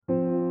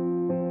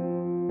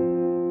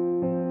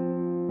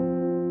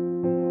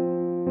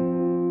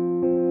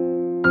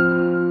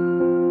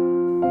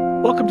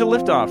Welcome to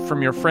Liftoff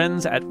from your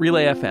friends at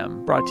Relay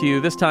FM, brought to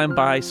you this time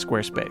by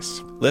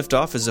Squarespace.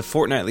 Liftoff is a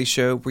fortnightly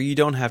show where you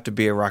don't have to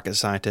be a rocket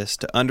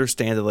scientist to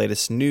understand the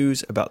latest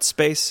news about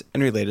space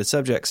and related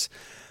subjects.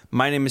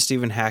 My name is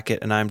Stephen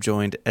Hackett, and I'm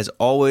joined, as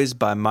always,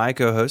 by my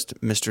co-host,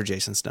 Mr.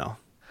 Jason Snell.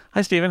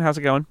 Hi, Stephen. How's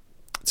it going?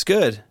 It's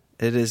good.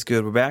 It is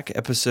good. We're back,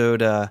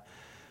 episode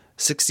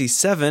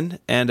 67,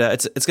 and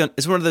it's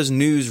one of those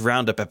news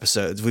roundup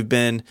episodes. We've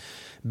been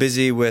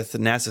busy with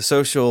NASA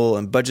social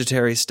and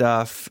budgetary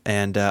stuff,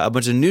 and a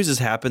bunch of news has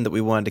happened that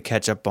we wanted to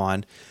catch up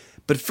on.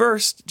 But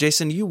first,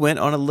 Jason, you went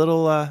on a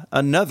little,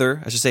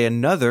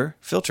 another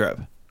field trip.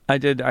 I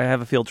did. I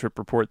have a field trip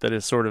report that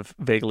is sort of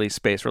vaguely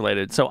space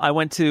related. So I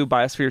went to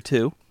Biosphere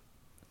 2,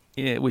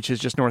 which is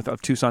just north of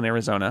Tucson,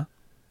 Arizona.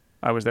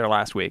 I was there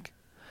last week.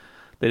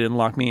 They didn't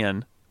lock me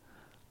in.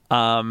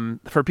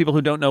 For people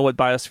who don't know what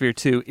Biosphere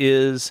 2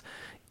 is,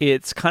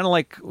 it's kind of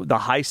like the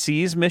High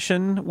Seas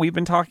mission we've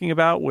been talking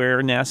about,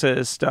 where NASA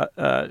is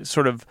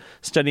sort of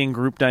studying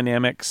group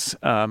dynamics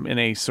in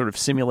a sort of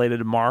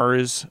simulated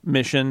Mars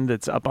mission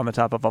that's up on the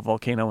top of a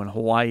volcano in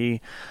Hawaii.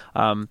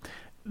 In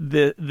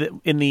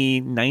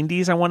the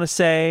 90s, I want to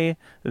say,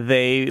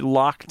 they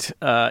locked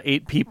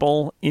 8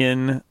 people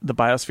in the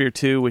Biosphere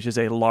 2, which is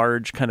a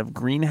large kind of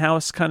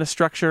greenhouse kind of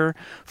structure,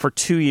 for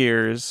 2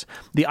 years.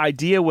 The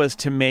idea was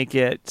to make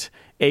it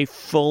a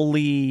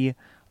fully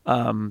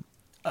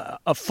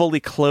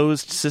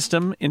closed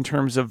system in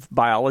terms of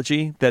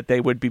biology, that they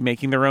would be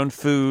making their own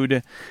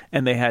food,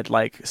 and they had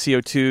like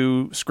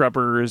CO2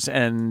 scrubbers,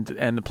 and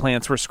the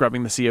plants were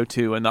scrubbing the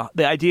CO2, and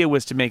the idea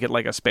was to make it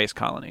like a space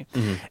colony.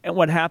 Mm-hmm. And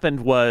what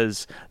happened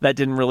was that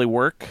didn't really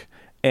work,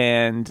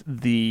 and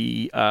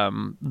the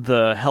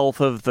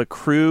health of the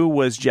crew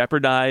was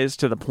jeopardized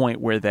to the point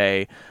where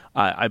they,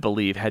 I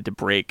believe, had to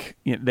break.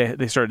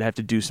 They started to have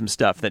to do some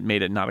stuff that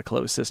made it not a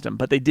closed system.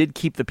 But they did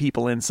keep the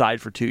people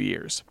inside for 2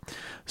 years.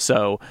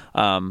 So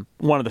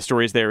one of the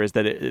stories there is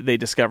that they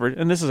discovered,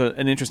 and this is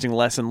an interesting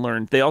lesson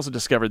learned, they also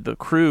discovered the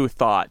crew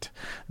thought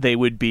they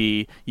would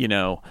be,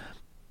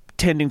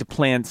 tending to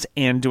plants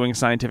and doing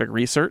scientific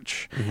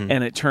research. Mm-hmm.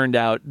 And it turned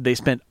out they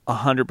spent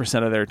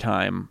 100% of their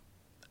time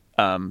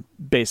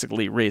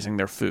basically raising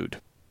their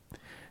food.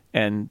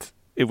 And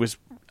it was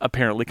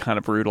apparently kind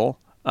of brutal.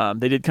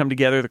 They did come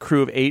together, the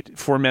crew of 8,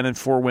 4 men and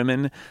 4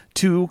 women,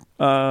 2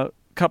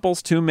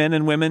 couples, 2 men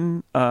and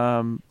women,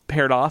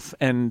 paired off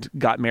and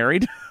got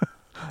married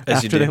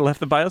after they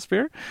left the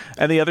biosphere.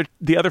 And the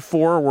other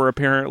 4 were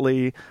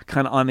apparently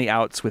kind of on the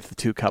outs with the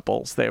 2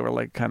 couples. They were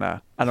like kind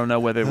of, I don't know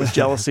whether it was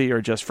jealousy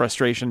or just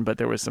frustration, but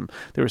there were some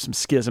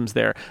schisms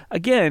there.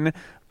 Again,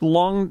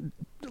 long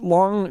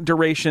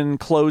duration,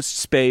 closed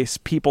space,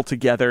 people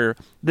together.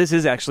 This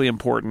is actually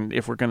important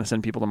if we're going to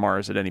send people to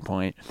Mars at any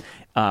point,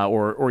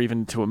 or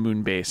even to a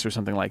moon base or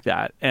something like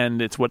that. And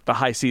it's what the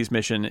High Seas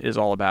mission is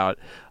all about.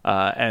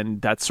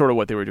 And that's sort of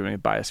what they were doing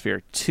at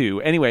Biosphere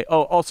 2. Anyway,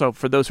 also,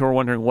 for those who are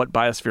wondering what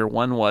Biosphere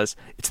 1 was,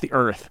 it's the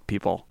Earth,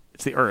 people.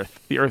 It's the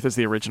Earth. The Earth is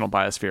the original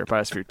Biosphere.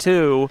 Biosphere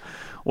 2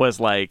 was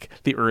like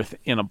the Earth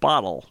in a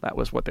bottle. That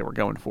was what they were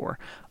going for.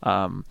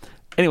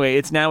 Anyway,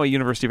 it's now a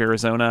University of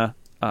Arizona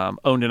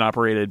owned and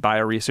operated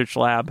bioresearch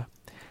lab.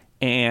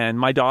 And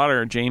my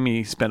daughter,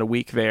 Jamie, spent a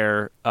week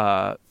there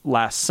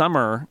last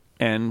summer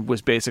and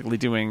was basically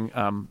doing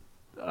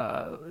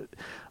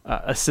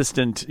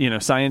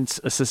science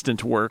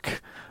assistant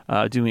work,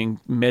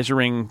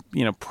 measuring,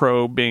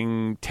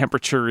 probing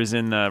temperatures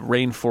in the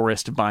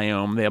rainforest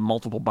biome. They have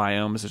multiple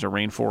biomes. There's a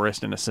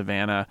rainforest and a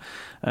savanna,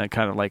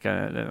 kind of like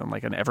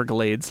an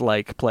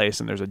Everglades-like place,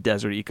 and there's a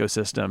desert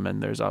ecosystem,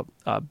 and there's a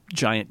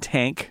giant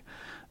tank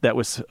that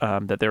was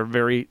that they're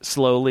very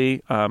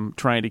slowly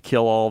trying to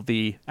kill all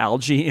the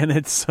algae in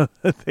it so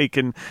that they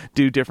can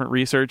do different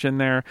research in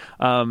there.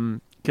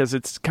 Because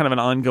it's kind of an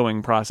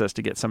ongoing process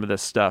to get some of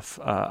this stuff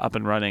up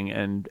and running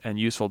and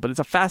useful. But it's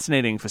a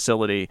fascinating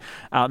facility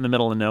out in the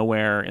middle of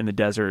nowhere in the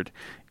desert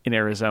in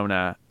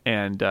Arizona,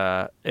 and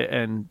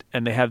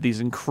they have these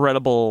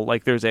incredible,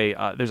 like there's a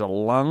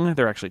lung.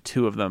 There are actually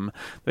 2 of them.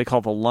 They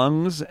call the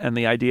lungs, and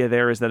the idea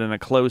there is that in a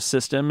closed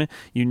system,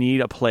 you need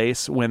a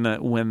place when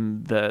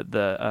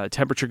the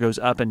temperature goes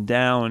up and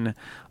down,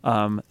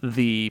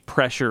 the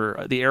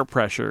air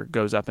pressure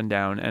goes up and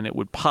down, and it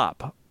would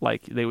pop.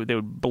 Like they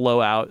would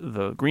blow out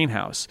the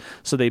greenhouse.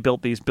 So they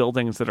built these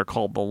buildings that are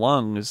called the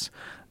lungs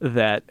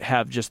that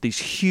have just these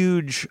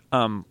huge.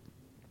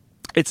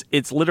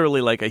 It's literally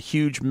like a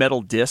huge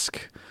metal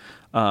disc,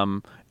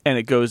 and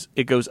it goes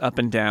up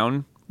and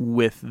down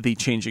with the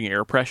changing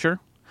air pressure,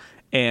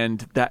 and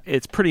that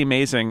it's pretty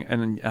amazing.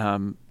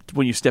 And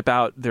when you step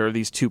out, there are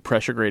these 2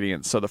 pressure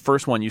gradients. So the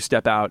first one, you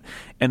step out,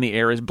 and the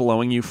air is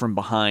blowing you from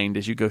behind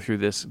as you go through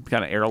this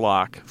kind of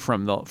airlock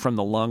from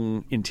the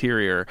lung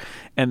interior.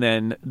 And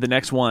then the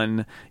next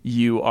one,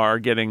 you are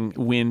getting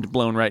wind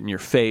blown right in your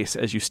face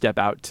as you step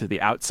out to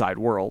the outside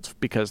world,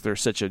 because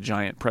there's such a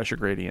giant pressure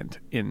gradient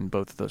in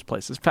both of those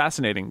places.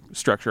 Fascinating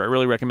structure. I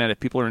really recommend it. If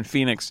people are in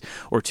Phoenix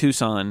or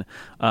Tucson,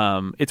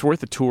 it's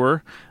worth a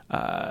tour.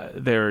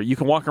 You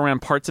can walk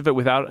around parts of it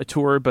without a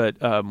tour, but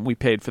we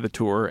paid for the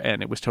tour,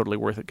 and it was totally totally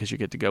worth it because you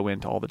get to go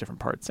into all the different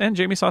parts. And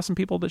Jamie saw some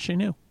people that she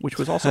knew, which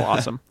was also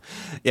awesome.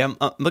 Yeah,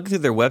 I'm looking through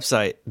their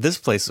website. This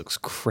place looks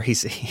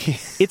crazy.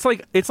 It's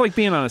like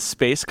being on a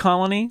space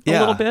colony a Yeah.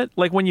 little bit.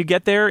 Like when you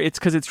get there, it's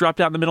because it's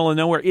dropped out in the middle of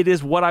nowhere. It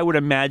is what I would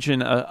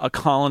imagine a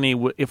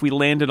colony if we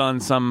landed on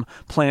some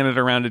planet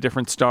around a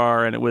different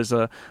star, and it was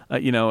a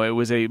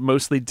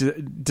mostly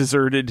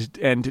deserted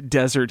and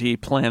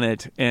deserty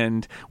planet,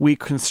 and we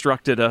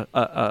constructed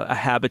a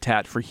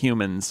habitat for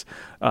humans.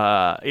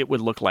 It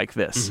would look like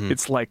this.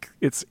 It's like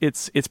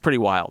it's pretty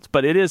wild,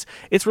 but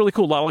it's really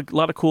cool. A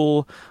lot of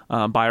cool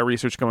bio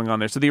research going on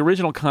there. So the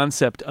original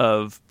concept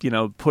of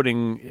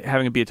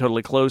having it be a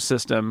totally closed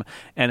system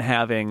and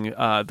having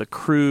the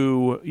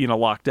crew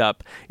locked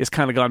up is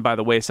kind of gone by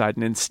the wayside,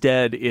 and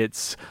instead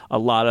it's a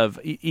lot of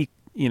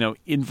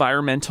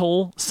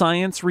environmental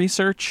science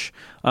research,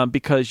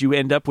 because you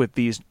end up with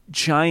these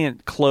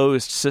giant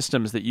closed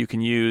systems that you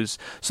can use.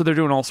 So they're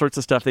doing all sorts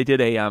of stuff. They did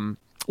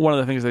one of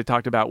the things they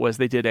talked about was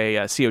they did a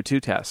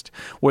CO2 test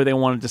where they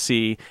wanted to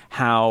see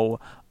how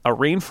a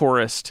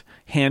rainforest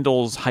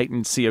handles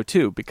heightened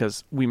CO2,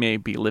 because we may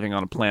be living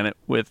on a planet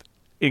with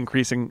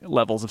increasing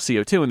levels of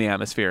CO2 in the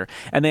atmosphere.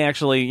 And they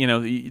actually,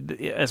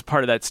 as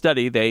part of that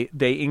study, they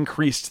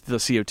increased the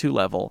CO2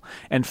 level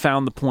and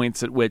found the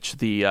points at which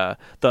the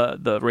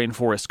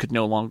rainforest could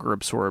no longer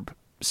absorb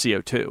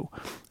CO2.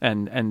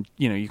 And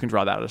you can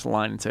draw that as a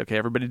line and say, okay,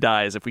 everybody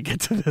dies if we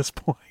get to this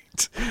point.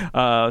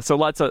 So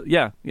lots of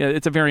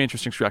it's a very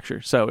interesting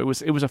structure. So it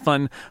was a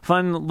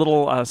fun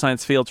little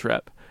science field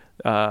trip.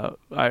 I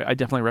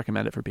definitely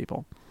recommend it for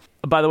people.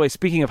 By the way,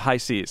 speaking of high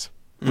seas,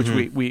 which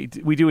we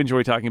do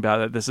enjoy talking about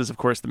it. This is, of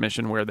course, the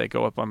mission where they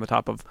go up on the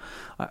top of,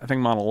 I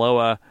think, Mauna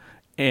Loa,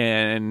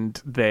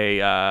 and they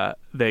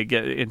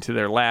get into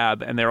their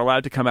lab, and they're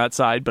allowed to come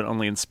outside, but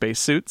only in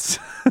spacesuits.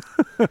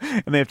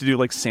 And they have to do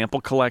like sample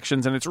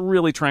collections, and it's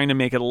really trying to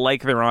make it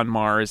like they're on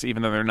Mars,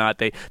 even though they're not.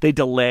 They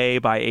delay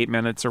by 8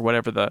 minutes or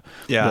whatever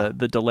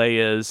the delay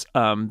is.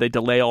 They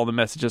delay all the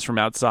messages from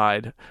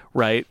outside,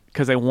 right?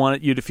 Because they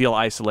want you to feel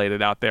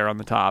isolated out there on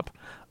the top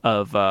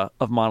of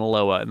Mauna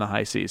Loa in the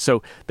high seas.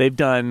 So they've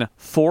done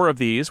 4 of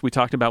these. We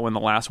talked about when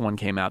the last one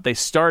came out. They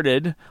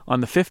started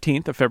on the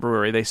 15th of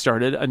February. They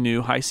started a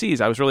new high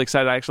seas. I was really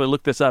excited. I actually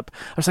looked this up.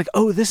 I was like,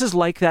 oh, this is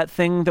like that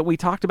thing that we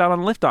talked about on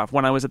Liftoff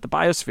when I was at the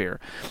Biosphere.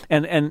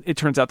 And it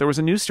turns out there was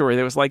a news story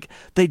that was like,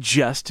 they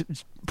just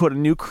put a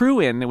new crew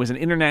in. It was an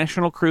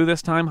international crew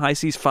this time, High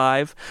Seas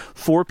 5,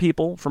 4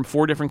 people from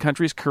 4 different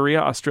countries,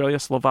 Korea, Australia,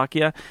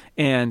 Slovakia,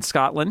 and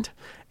Scotland.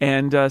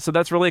 And so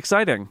that's really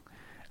exciting.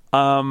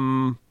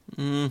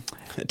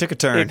 It took a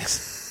turn.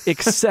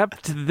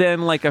 Except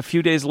then, like a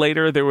few days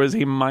later, there was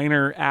a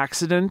minor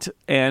accident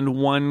and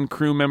one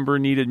crew member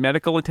needed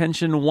medical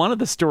attention. One of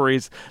the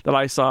stories that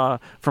I saw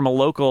from a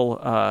local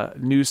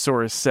news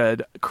source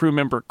said crew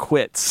member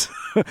quits.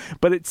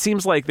 But it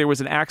seems like there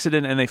was an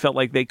accident and they felt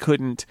like they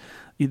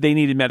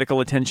needed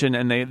medical attention,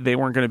 and they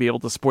weren't going to be able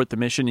to support the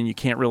mission, and you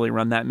can't really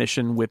run that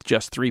mission with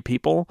just 3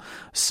 people.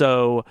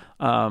 So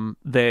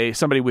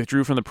somebody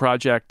withdrew from the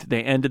project.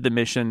 They ended the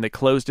mission. They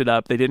closed it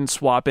up. They didn't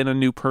swap in a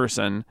new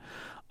person.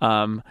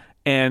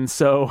 And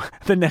so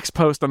the next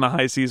post on the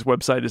High Seas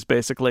website is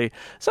basically,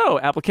 so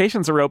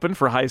applications are open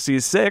for High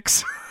Seas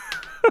 6.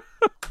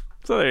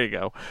 So there you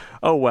go.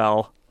 Oh,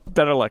 well,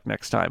 better luck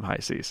next time, High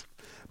Seas.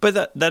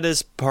 But that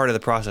is part of the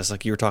process,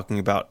 like you were talking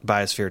about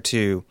Biosphere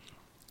 2.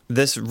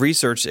 This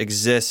research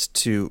exists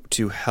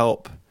to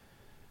help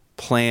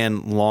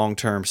plan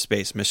long-term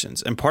space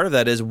missions. And part of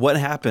that is what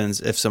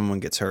happens if someone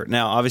gets hurt.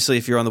 Now, obviously,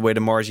 if you're on the way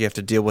to Mars, you have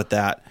to deal with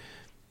that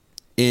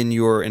in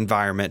your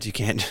environment. You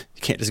can't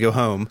just go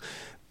home.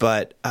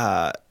 But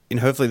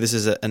hopefully this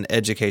is an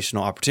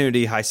educational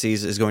opportunity. High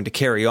Seas is going to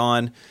carry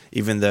on,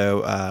 even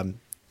though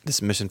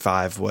this Mission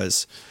 5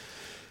 was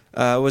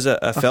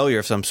a failure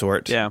of some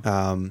sort. Yeah.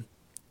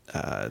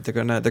 They're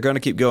gonna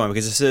keep going,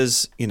 because this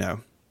is,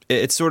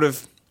 it's sort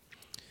of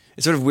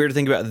weird to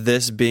think about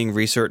this being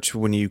research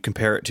when you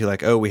compare it to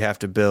like, oh, we have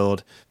to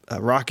build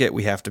a rocket,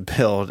 we have to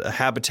build a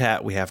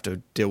habitat, we have to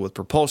deal with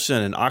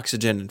propulsion and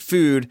oxygen and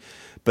food.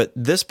 But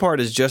this part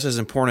is just as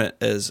important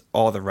as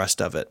all the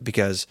rest of it,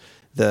 because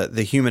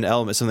the human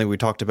element, something we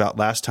talked about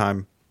last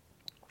time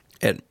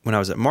when I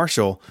was at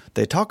Marshall,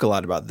 they talk a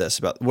lot about this,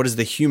 about what is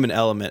the human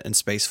element in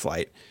space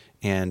flight.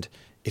 And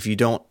if you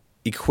don't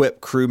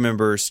equip crew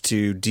members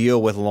to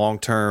deal with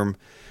long-term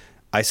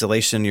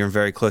isolation, you're in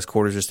very close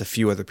quarters, just a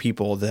few other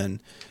people,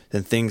 then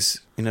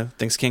things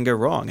can go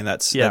wrong, and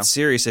that's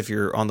serious if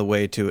you're on the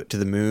way to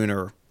the moon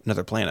or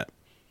another planet.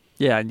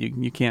 Yeah, and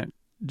you can't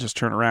just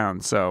turn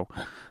around. So,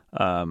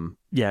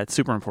 it's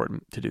super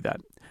important to do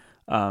that.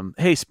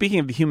 Hey, speaking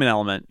of the human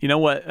element, you know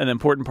what an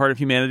important part of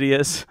humanity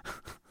is?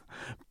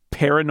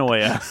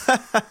 Paranoia.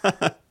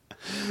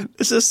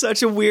 This is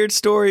such a weird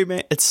story,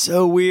 man. It's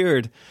so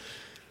weird.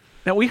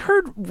 Now, we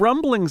heard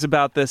rumblings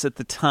about this at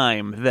the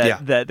time,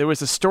 that there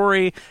was a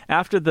story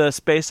after the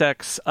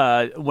SpaceX,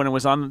 when it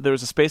was on, there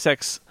was a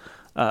SpaceX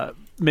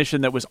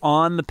mission that was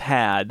on the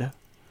pad,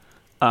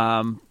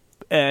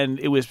 and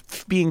it was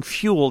being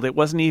fueled. It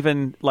wasn't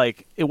even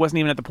at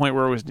the point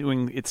where it was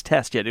doing its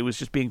test yet. It was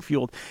just being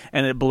fueled,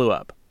 and it blew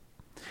up.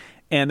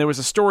 And there was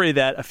a story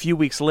that a few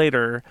weeks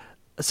later,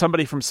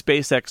 somebody from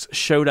SpaceX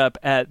showed up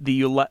at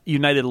the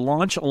United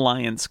Launch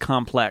Alliance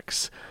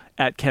complex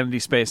at Kennedy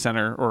Space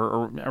Center,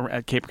 or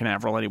at Cape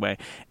Canaveral anyway,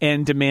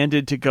 and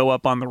demanded to go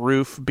up on the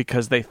roof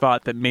because they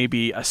thought that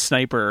maybe a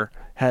sniper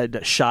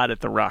had shot at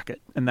the rocket,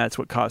 and that's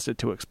what caused it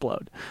to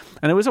explode.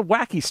 And it was a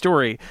wacky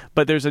story,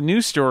 but there's a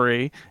news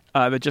story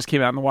that just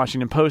came out in the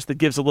Washington Post that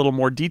gives a little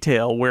more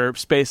detail, where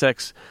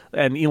SpaceX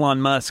and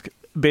Elon Musk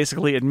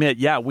basically admit,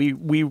 yeah,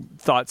 we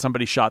thought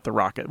somebody shot the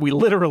rocket. We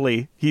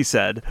literally, he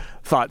said,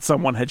 thought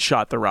someone had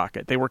shot the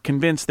rocket. They were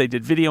convinced. They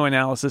did video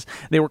analysis.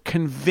 They were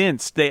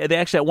convinced. They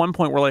actually at one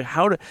point were like,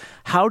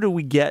 how do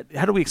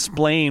we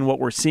explain what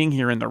we're seeing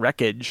here in the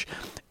wreckage?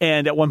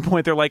 And at one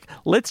point they're like,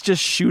 let's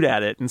just shoot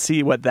at it and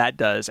see what that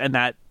does. And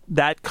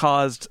that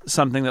caused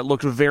something that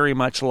looked very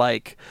much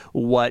like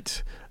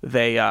what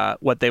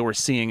they were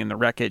seeing in the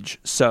wreckage.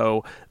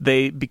 So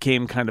they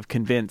became kind of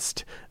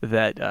convinced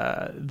that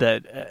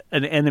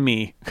an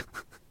enemy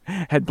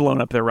had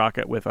blown up their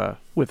rocket with a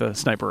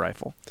sniper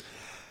rifle.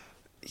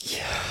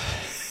 Yeah,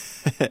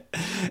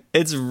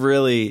 it's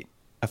really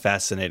a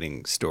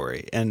fascinating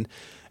story, and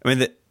I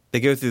mean they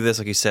go through this,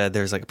 like you said.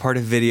 There's like a part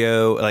of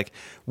video. Like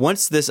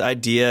once this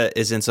idea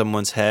is in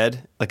someone's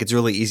head, like it's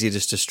really easy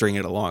just to string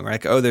it along, right?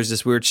 Like, oh, there's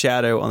this weird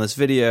shadow on this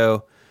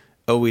video.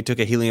 Oh, we took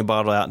a helium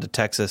bottle out into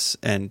Texas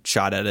and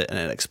shot at it and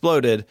it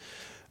exploded.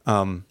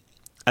 I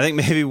think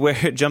maybe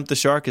where it jumped the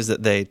shark is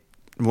that they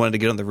wanted to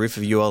get on the roof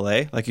of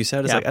ULA, like you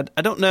said. It's like,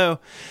 I don't know.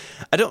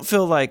 I don't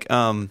feel like,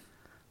 Boeing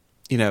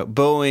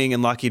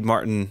and Lockheed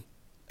Martin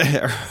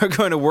are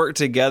going to work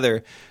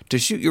together to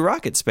shoot your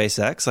rocket,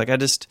 SpaceX. Like, I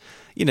just,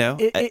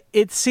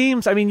 It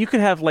seems, I mean, you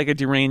could have like a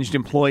deranged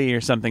employee or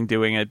something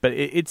doing it, but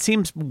it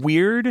seems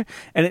weird.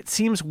 And it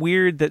seems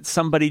weird that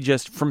somebody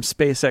just from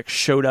SpaceX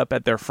showed up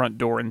at their front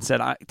door and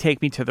said,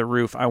 take me to the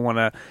roof. I want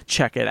to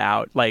check it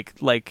out. Like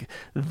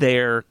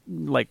they're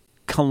like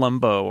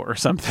Columbo or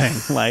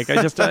something. Like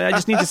I just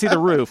need to see the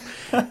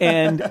roof.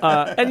 And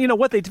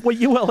what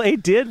ULA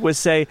did was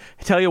say,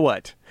 tell you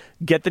what,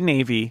 get the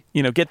Navy,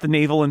 get the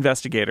naval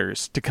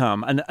investigators to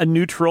come, a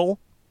neutral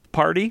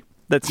party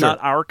that's Sure. not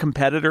our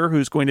competitor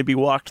who's going to be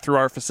walked through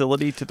our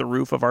facility to the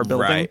roof of our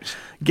building. Right.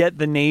 Get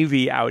the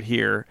Navy out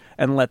here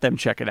and let them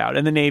check it out.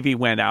 And the Navy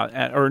went out,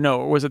 or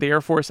was it the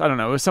Air Force? I don't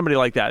know. It was somebody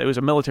like that. It was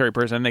a military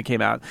person, and they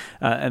came out,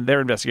 and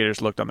their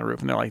investigators looked on the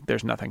roof, and they're like,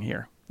 there's nothing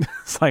here.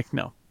 It's like,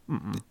 no.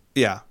 Mm-mm.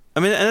 Yeah. I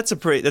mean, and that's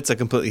a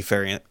completely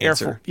fair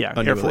answer.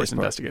 Air Force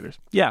investigators.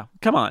 Yeah,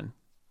 come on.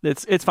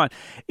 It's fine.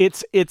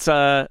 It's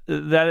that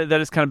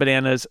is kind of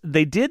bananas.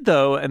 They did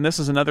though, and this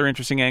is another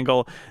interesting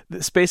angle.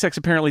 SpaceX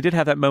apparently did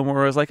have that moment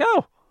where it was like,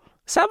 oh,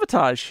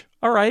 sabotage.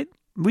 All right,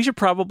 we should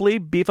probably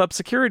beef up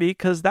security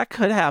because that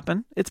could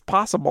happen. It's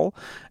possible,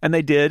 and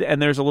they did.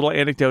 And there's a little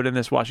anecdote in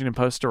this Washington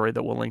Post story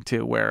that we'll link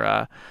to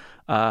where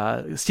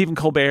Stephen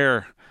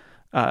Colbert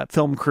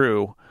film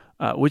crew.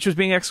 Which was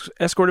being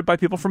escorted by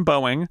people from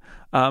Boeing,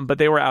 but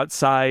they were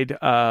outside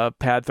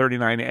Pad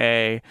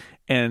 39A,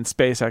 and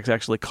SpaceX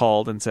actually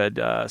called and said,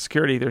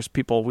 security, there's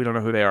people, we don't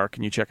know who they are,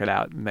 can you check it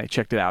out? And they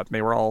checked it out, and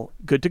they were all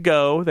good to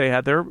go. They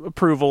had their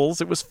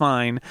approvals. It was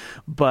fine.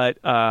 But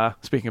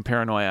speaking of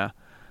paranoia,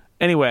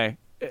 anyway,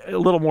 a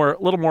little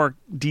more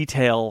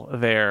detail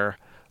there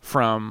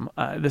from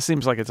this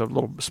seems like it's a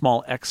little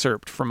small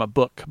excerpt from a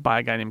book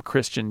by a guy named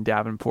Christian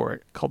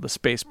Davenport called The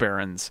Space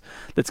Barons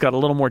that's got a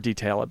little more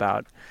detail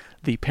about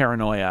the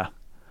paranoia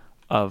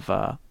of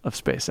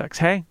SpaceX.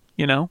 Hey,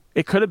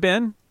 it could have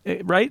been,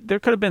 right? There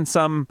could have been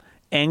some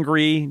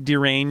angry,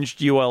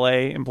 deranged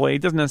ULA employee.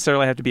 It doesn't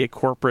necessarily have to be a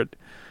corporate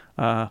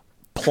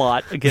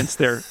plot against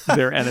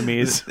their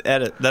enemies.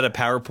 At a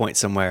PowerPoint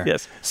somewhere.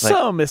 Yes.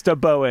 So, Mr.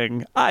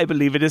 Boeing, I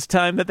believe it is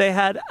time that they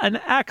had an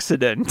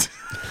accident.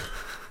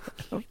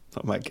 Oh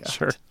my God.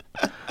 Sure.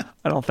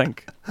 I don't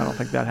think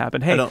that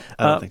happened. Hey, I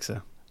don't think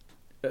so.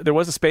 There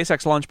was a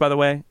SpaceX launch, by the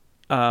way,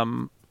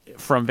 from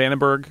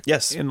Vandenberg.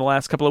 Yes. In the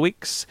last couple of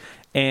weeks,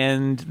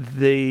 and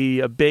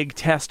the big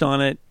test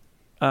on it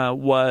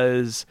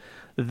was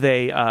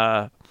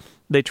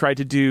they tried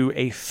to do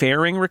a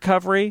fairing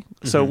recovery.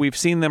 Mm-hmm. So we've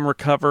seen them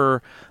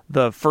recover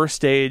the first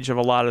stage of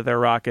a lot of their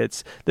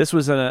rockets. This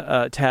was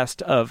a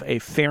test of a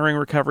fairing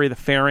recovery. The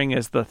fairing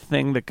is the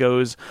thing that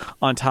goes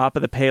on top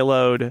of the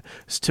payload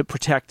to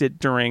protect it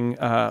during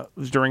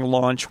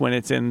launch when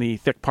it's in the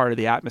thick part of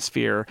the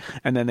atmosphere,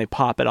 and then they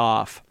pop it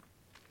off.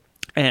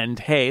 And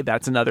hey,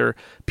 that's another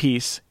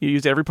piece. You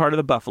use every part of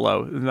the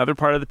Buffalo, another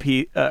part of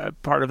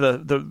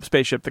the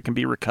spaceship that can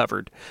be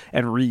recovered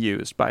and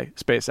reused by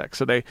SpaceX.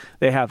 So they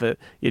have it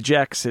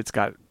ejects. It's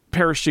got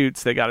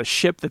parachutes. They got a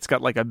ship that's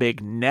got like a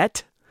big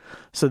net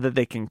so that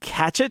they can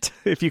catch it.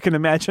 If you can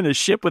imagine a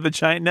ship with a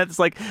giant net, it's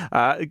like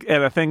and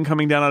a thing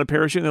coming down on a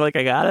parachute. And they're like,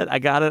 I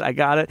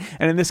got it.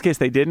 And in this case,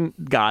 they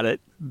didn't got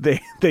it.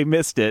 They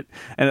missed it,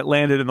 and it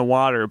landed in the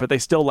water. But they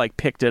still like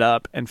picked it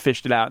up and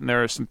fished it out. And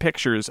there are some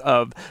pictures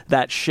of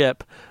that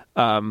ship,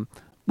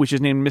 which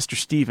is named Mr.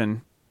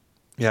 Steven.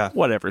 Yeah.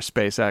 whatever,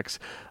 SpaceX.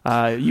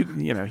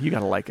 You got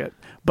to like it,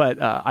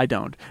 but I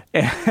don't.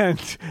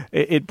 And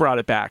it brought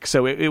it back.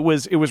 So it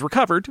was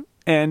recovered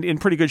and in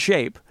pretty good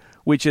shape,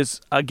 which is,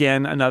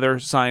 again, another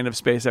sign of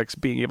SpaceX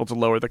being able to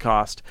lower the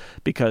cost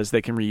because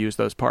they can reuse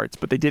those parts.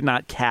 But they did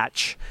not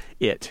catch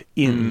it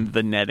in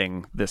the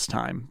netting this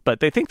time.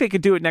 But they think they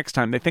could do it next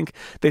time. They think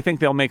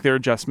they'll make their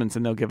adjustments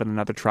and they'll give it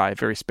another try.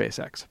 Very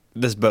SpaceX.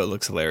 This boat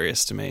looks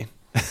hilarious to me.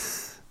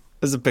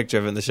 There's a picture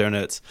of it in the show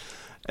notes.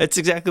 It's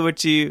exactly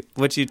what you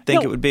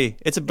think it would be.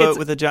 It's a boat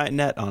with a giant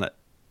net on it.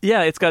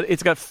 Yeah, it's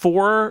got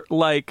 4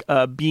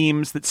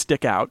 beams that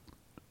stick out.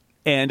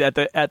 And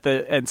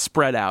and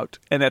spread out,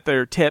 and at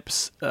their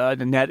tips, the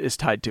net is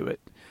tied to it,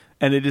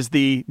 and it is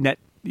the net.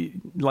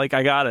 Like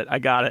I got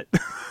it,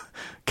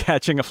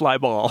 catching a fly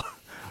ball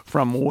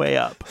from way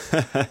up.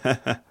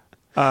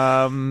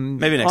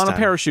 Maybe next on time. A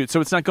parachute, so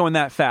it's not going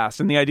that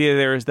fast. And the idea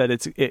there is that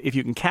if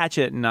you can catch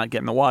it and not get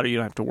in the water, you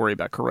don't have to worry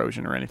about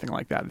corrosion or anything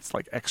like that. It's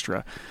like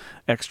extra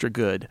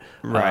good,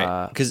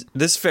 right? Because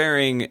this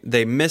fairing,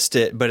 they missed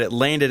it, but it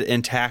landed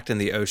intact in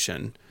the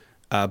ocean.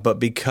 But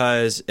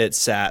because it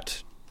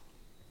sat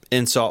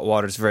in salt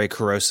water, it's very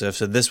corrosive,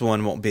 so this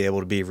one won't be able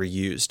to be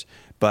reused.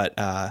 But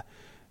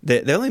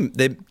they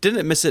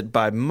didn't miss it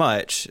by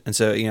much, and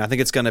so I think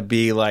it's going to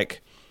be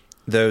like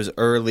those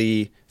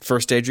early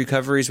first stage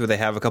recoveries where they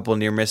have a couple of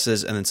near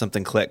misses and then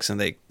something clicks and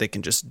they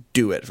can just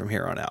do it from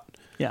here on out.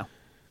 Yeah,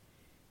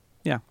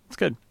 it's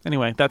good.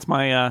 Anyway, that's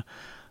my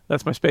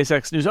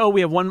SpaceX news. Oh,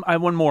 I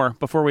have one more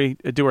before we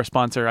do our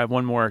sponsor. I have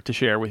one more to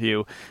share with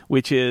you,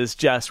 which is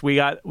just we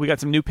got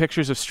some new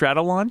pictures of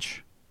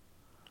Stratolaunch.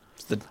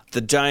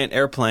 The giant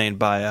airplane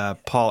by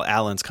Paul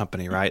Allen's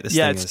company, right? This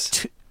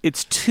thing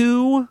it's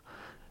two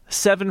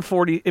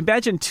 740.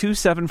 Imagine two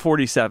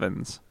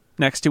 747s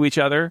next to each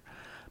other,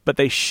 but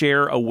they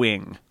share a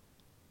wing.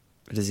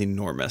 It is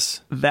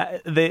enormous.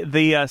 That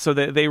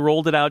they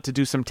rolled it out to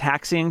do some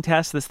taxiing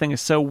tests. This thing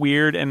is so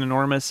weird and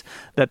enormous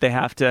that they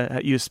have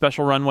to use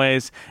special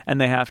runways, and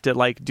they have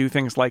to do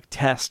things like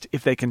test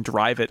if they can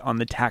drive it on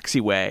the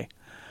taxiway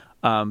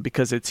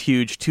because it's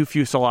huge. 2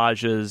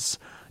 fuselages,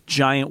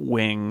 giant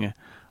wing,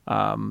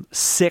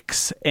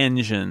 6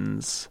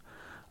 engines.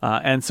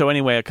 And so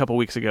anyway, a couple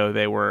weeks ago,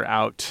 they were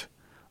out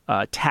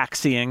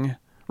taxiing,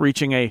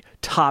 reaching a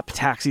top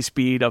taxi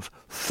speed of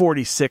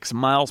 46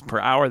 miles per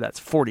hour. That's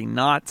 40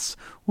 knots.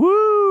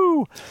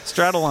 Woo!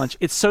 Stratolaunch.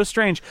 It's so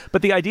strange.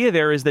 But the idea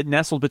there is that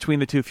nestled between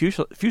the 2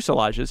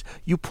 fuselages,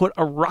 you put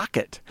a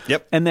rocket.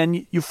 Yep. And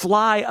then you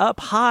fly up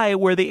high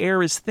where the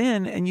air is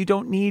thin, and you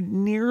don't need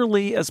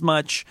nearly as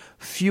much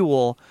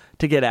fuel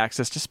to get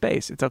access to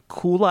space. It's a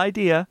cool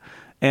idea,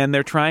 and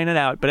they're trying it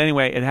out. But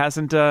anyway, it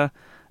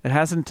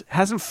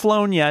hasn't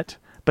flown yet,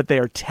 but they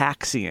are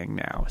taxiing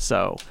now.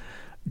 So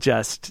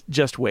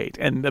just wait.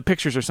 And the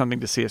pictures are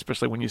something to see,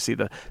 especially when you see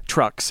the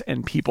trucks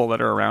and people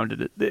that are around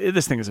it.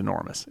 This thing is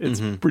enormous. It's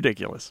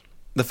ridiculous.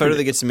 The photo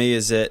that gets me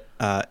is it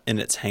in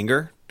its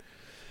hangar.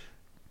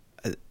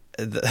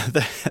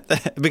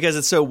 Because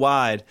it's so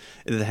wide,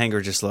 the hangar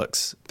just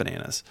looks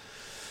bananas.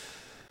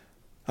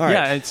 All right.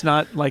 Yeah, it's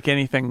not like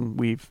anything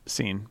we've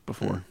seen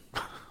before.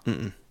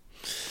 All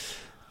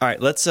right,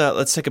 let's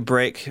take a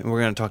break.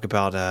 We're going to talk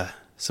about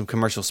some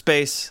commercial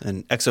space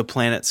and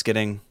exoplanets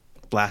getting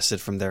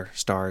blasted from their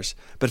stars.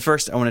 But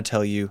first, I want to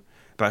tell you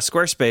about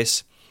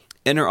Squarespace.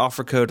 Enter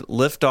offer code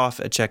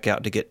LIFTOFF at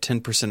checkout to get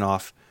 10%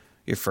 off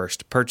your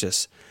first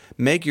purchase.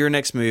 Make your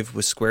next move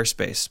with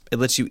Squarespace. It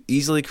lets you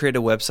easily create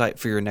a website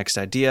for your next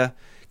idea,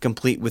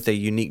 complete with a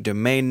unique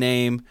domain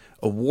name,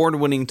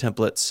 award-winning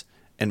templates,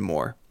 and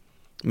more.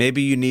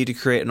 Maybe you need to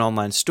create an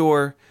online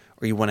store,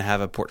 or you want to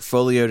have a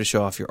portfolio to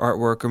show off your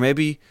artwork, or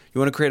maybe you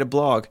want to create a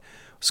blog.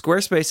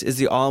 Squarespace is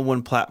the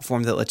all-in-one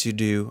platform that lets you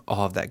do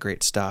all of that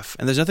great stuff.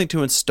 And there's nothing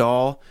to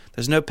install.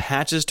 There's no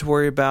patches to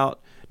worry about,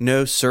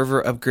 no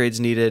server upgrades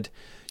needed.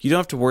 You don't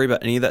have to worry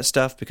about any of that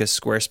stuff because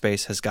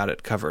Squarespace has got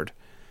it covered.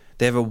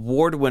 They have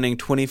award-winning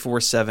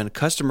 24/7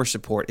 customer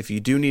support if you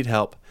do need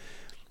help.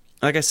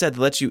 Like I said, they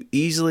let you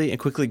easily and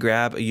quickly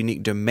grab a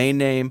unique domain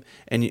name,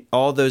 and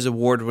all those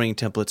award-winning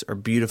templates are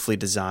beautifully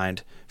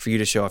designed for you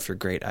to show off your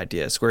great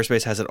ideas.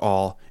 Squarespace has it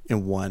all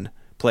in one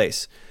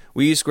place.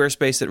 We use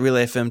Squarespace at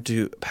Relay FM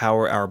to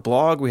power our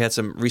blog. We had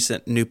some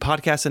recent new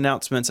podcast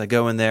announcements. I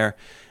go in there.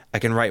 I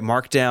can write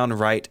Markdown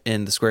right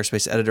in the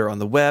Squarespace editor on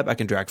the web. I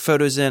can drag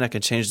photos in. I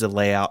can change the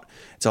layout.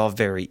 It's all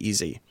very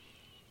easy.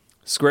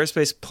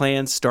 Squarespace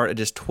plans start at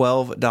just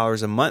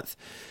 $12 a month.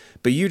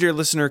 But you, dear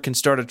listener, can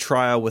start a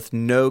trial with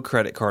no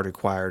credit card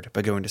required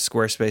by going to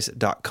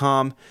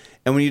squarespace.com.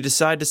 And when you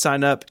decide to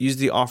sign up, use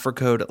the offer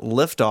code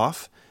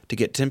LIFTOFF to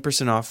get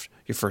 10% off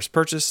your first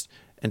purchase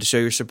and to show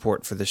your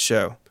support for this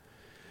show.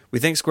 We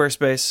thank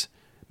Squarespace.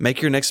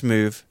 Make your next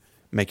move.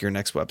 Make your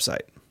next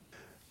website.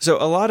 So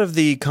a lot of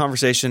the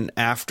conversation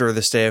after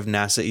the State of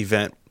NASA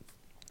event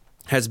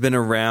has been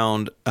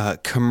around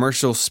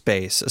commercial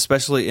space,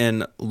 especially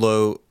in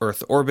low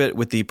Earth orbit,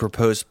 with the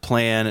proposed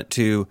plan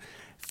to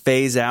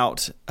phase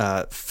out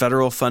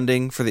federal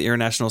funding for the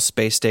International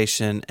Space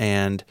Station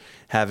and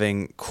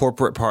having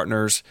corporate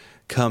partners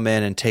come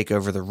in and take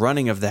over the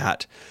running of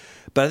that.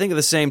 But I think at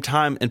the same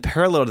time, in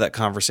parallel to that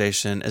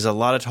conversation, is a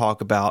lot of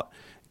talk about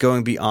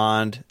going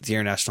beyond the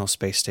International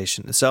Space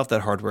Station itself.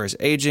 That hardware is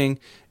aging,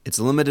 it's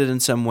limited in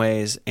some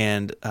ways,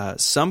 and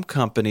some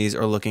companies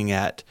are looking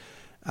at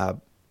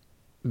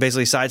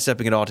basically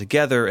sidestepping it all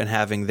together and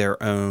having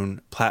their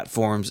own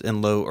platforms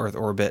in low Earth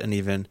orbit and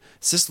even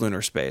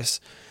cislunar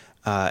space.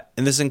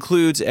 And this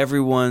includes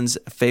everyone's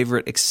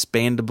favorite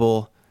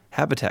expandable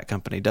habitat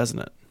company, doesn't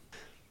it?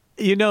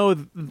 You know,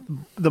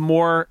 the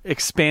more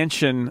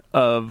expansion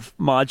of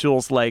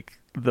modules like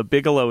the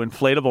Bigelow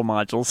inflatable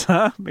modules,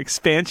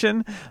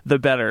 expansion, the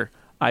better,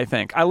 I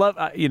think. I love,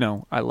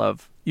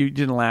 you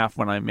didn't laugh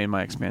when I made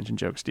my expansion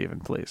joke,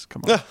 Stephen. Please,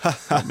 come on.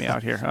 Help me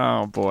out here.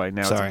 Oh, boy.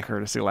 Now Sorry. It's a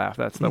courtesy laugh.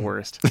 That's the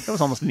worst. That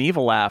was almost an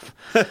evil laugh.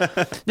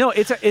 No,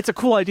 it's a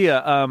cool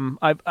idea.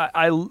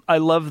 I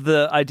love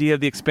the idea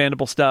of the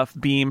expandable stuff.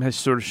 Beam has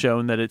sort of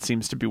shown that it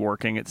seems to be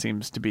working. It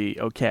seems to be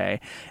okay.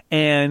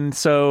 And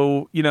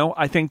so,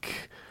 I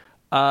think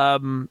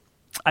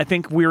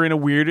we're in a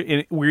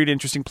weird,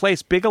 interesting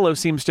place. Bigelow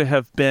seems to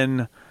have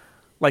been...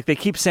 Like, they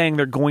keep saying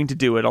they're going to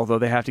do it, although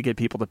they have to get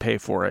people to pay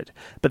for it.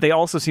 But they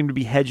also seem to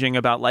be hedging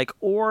about,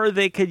 or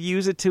they could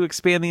use it to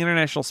expand the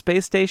International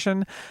Space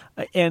Station.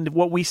 And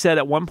what we said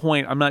at one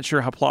point, I'm not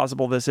sure how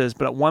plausible this is,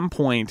 but at one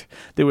point,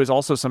 there was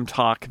also some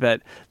talk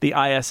that the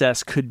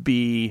ISS could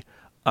be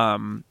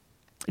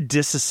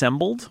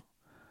disassembled,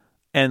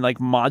 and,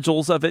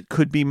 modules of it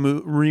could be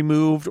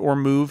removed or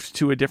moved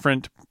to a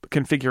different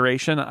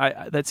configuration.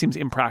 That seems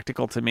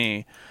impractical to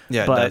me.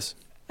 Yeah, it does.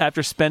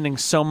 After spending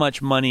so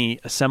much money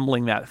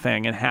assembling that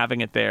thing and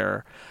having it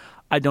there,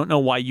 I don't know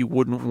why you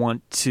wouldn't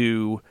want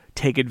to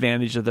take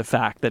advantage of the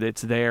fact that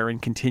it's there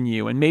and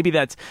continue. And maybe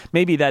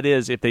that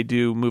is, if they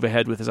do move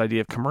ahead with this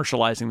idea of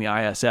commercializing the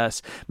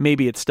ISS,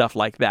 maybe it's stuff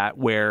like that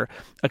where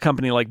a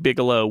company like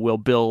Bigelow will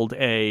build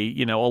a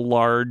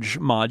large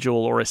module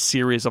or a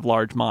series of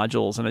large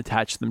modules and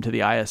attach them to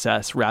the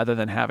ISS rather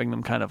than having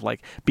them kind of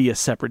be a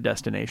separate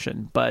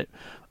destination. But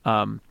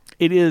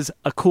it is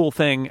a cool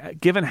thing,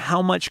 given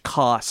how much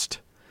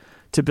cost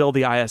to build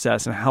the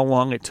ISS and how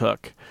long it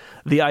took.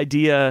 The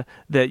idea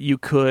that you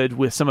could,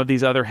 with some of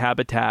these other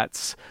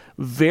habitats,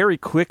 very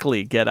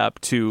quickly get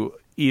up to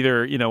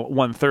either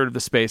 1/3 of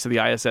the space of the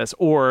ISS,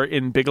 or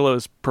in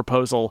Bigelow's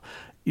proposal,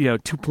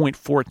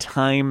 2.4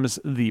 times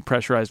the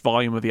pressurized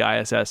volume of the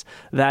ISS.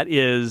 That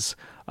is.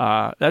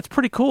 That's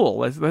pretty cool.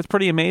 That's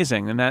pretty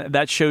amazing, and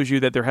that shows you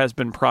that there has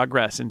been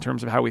progress in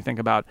terms of how we think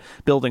about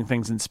building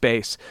things in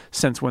space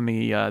since when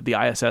the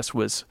ISS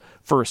was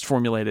first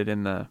formulated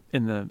in the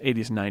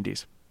 80s and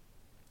 90s.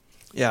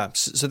 Yeah,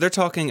 so they're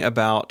talking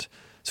about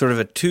sort of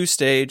a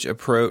two-stage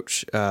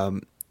approach.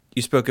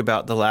 You spoke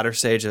about the latter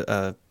stage,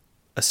 a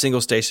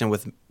single station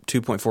with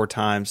 2.4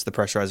 times the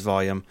pressurized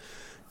volume.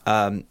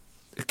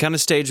 Kind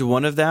of stage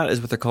one of that is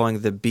what they're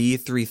calling the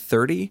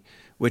B330,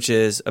 which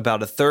is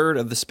about a third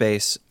of the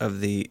space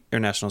of the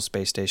International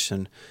Space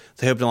Station.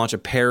 They hope to launch a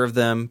pair of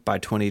them by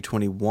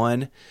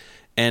 2021.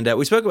 And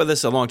we spoke about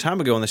this a long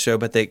time ago on the show,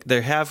 but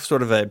they have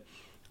sort of a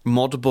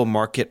multiple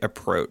market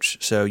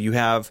approach. So you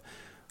have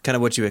kind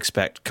of what you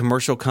expect.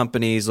 Commercial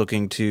companies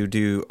looking to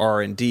do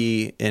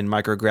R&D in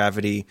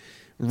microgravity,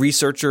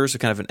 researchers, so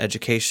kind of an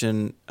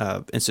education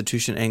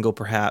institution angle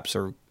perhaps,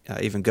 or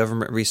even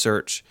government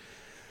research.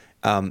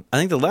 I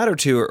think the latter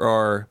two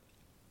are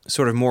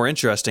sort of more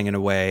interesting in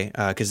a way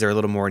because they're a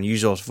little more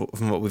unusual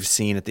from what we've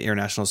seen at the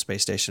International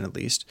Space Station, at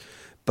least.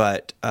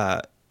 But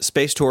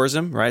space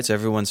tourism, right? It's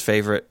everyone's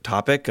favorite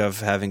topic of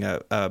having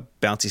a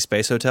bouncy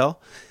space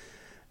hotel.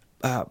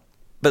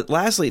 But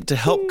lastly, to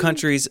help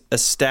countries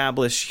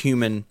establish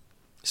human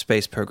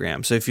space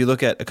programs. So if you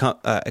look at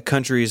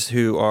countries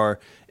who are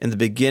in the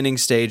beginning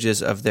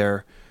stages of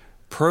their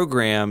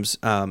programs,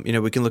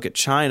 we can look at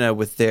China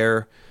with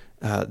their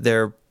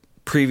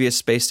previous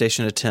space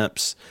station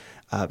attempts.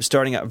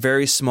 Starting out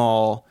very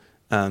small,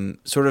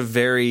 sort of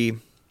very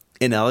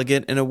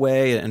inelegant in a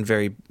way and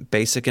very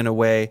basic in a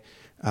way.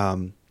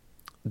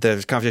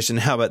 There's conversation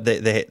now about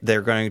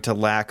they're going to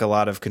lack a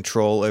lot of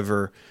control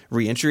over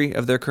reentry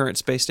of their current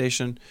space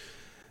station,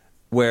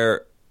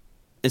 where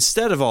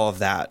instead of all of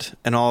that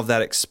and all of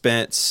that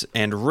expense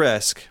and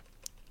risk,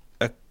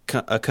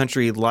 a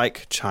country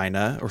like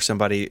China or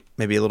somebody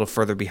maybe a little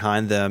further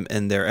behind them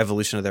in their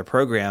evolution of their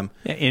program,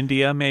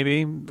 India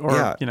maybe,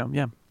 or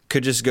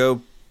could just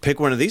go pick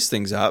one of these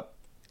things up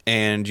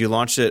and you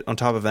launch it on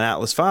top of an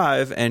Atlas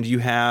V and you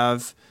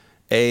have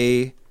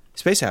a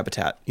space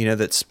habitat,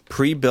 that's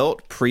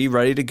pre-built,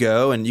 pre-ready to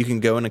go, and you can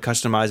go in and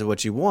customize it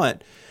what you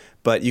want,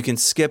 but you can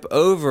skip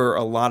over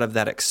a lot of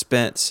that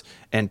expense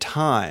and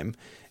time.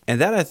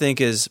 And that, I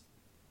think, is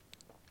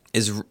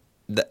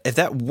if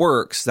that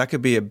works, that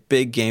could be a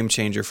big game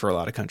changer for a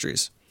lot of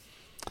countries.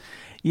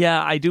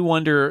 Yeah, I do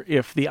wonder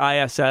if the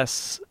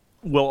ISS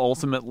will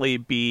ultimately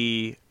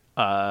be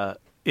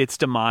its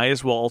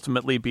demise will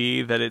ultimately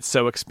be that it's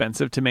so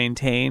expensive to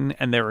maintain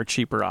and there are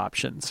cheaper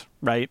options,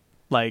 right?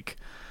 Like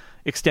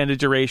extended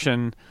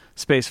duration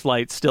space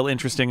flight still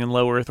interesting in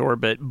low Earth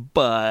orbit,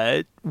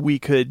 but we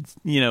could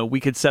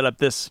set up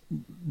this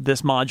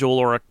module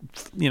or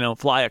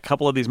fly a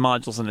couple of these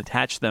modules and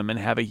attach them and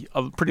have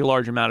a pretty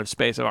large amount of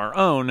space of our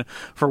own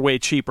for way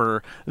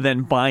cheaper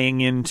than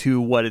buying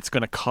into what it's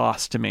going to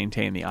cost to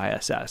maintain the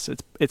ISS.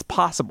 It's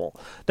possible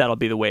that'll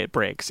be the way it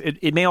breaks.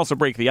 It may also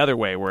break the other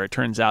way, where it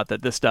turns out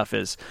that this stuff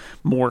is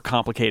more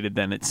complicated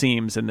than it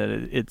seems, and that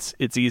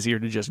it's easier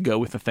to just go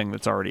with the thing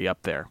that's already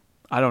up there.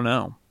 I don't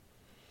know.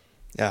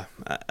 Yeah,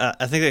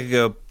 I think it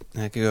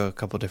could go a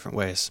couple different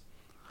ways.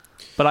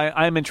 But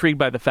I'm intrigued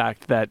by the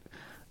fact that,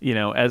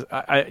 as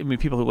I mean,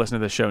 people who listen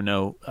to this show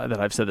know that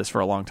I've said this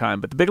for a long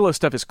time, but the Bigelow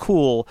stuff is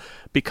cool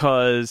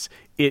because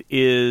it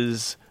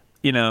is,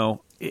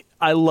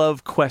 I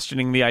love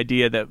questioning the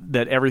idea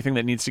that everything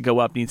that needs to go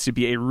up needs to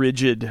be a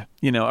rigid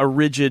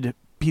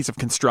piece of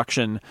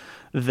construction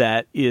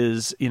that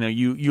is,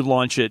 you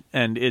launch it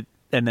and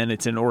then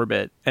it's in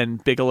orbit.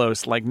 And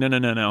Bigelow's like,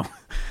 no.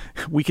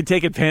 We can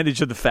take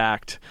advantage of the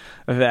fact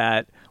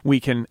that we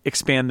can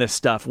expand this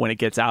stuff when it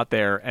gets out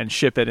there and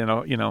ship it in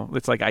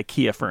it's like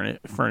IKEA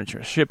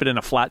furniture. Ship it in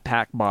a flat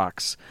pack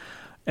box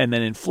and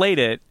then inflate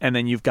it, and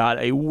then you've got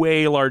a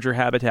way larger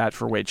habitat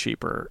for way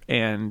cheaper.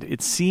 And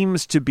it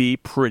seems to be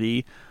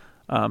pretty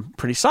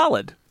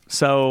solid.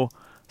 So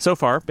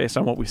far, based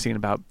on what we've seen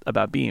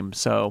about Beam.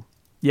 So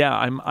yeah,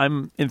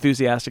 I'm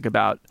enthusiastic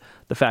about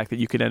the fact that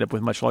you could end up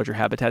with much larger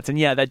habitats. And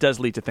yeah, that does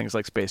lead to things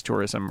like space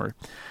tourism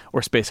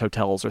or space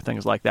hotels or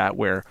things like that,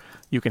 where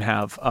you can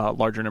have a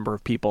larger number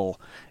of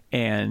people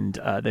and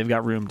they've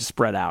got room to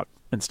spread out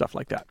and stuff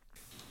like that.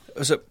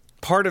 So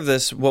part of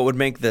this, what would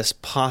make this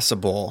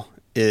possible,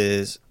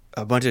 is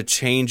a bunch of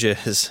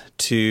changes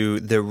to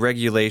the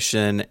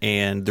regulation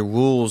and the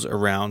rules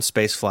around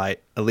spaceflight,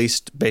 at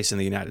least based in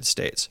the United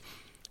States.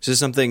 This is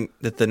something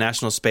that the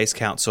National Space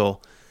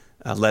Council,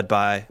 led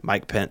by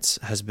Mike Pence,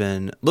 has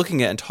been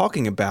looking at and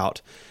talking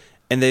about,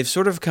 and they've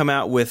sort of come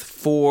out with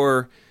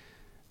four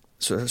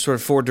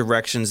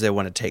directions they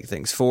want to take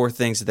things, four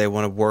things that they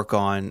want to work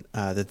on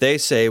that they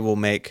say will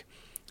make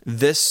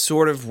this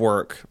sort of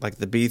work, like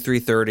the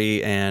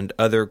B330 and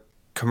other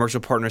commercial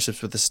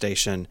partnerships with the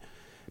station,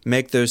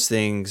 make those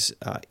things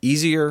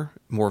easier,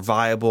 more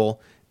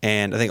viable,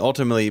 and I think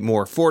ultimately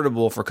more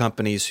affordable for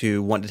companies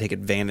who want to take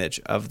advantage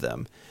of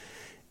them.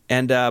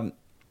 And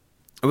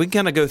we can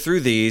kind of go through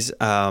these.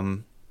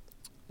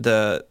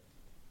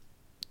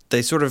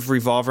 They sort of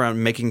revolve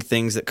around making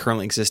things that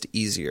currently exist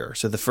easier.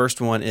 So the first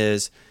one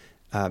is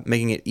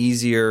making it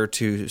easier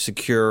to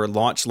secure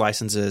launch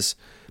licenses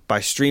by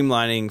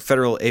streamlining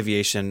Federal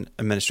Aviation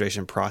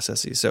Administration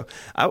processes. So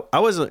I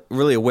wasn't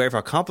really aware of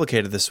how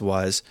complicated this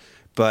was,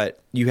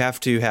 but you have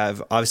to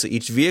have, obviously,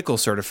 each vehicle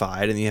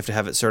certified, and you have to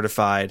have it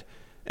certified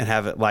and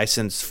have it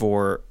licensed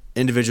for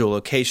individual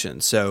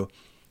locations. So,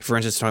 for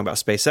instance, talking about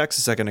SpaceX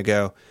a second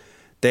ago,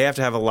 they have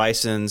to have a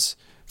license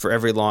for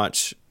every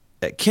launch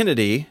at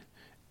Kennedy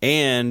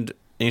and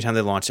anytime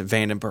they launch at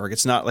Vandenberg.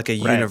 It's not like a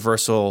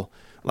universal,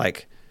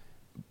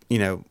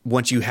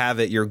 once you have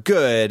it, you're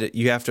good.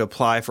 You have to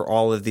apply for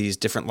all of these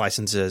different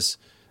licenses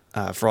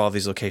for all of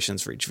these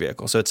locations for each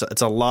vehicle. So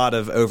it's a lot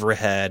of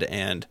overhead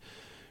and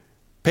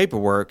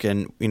paperwork.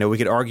 And, we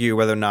could argue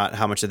whether or not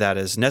how much of that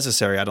is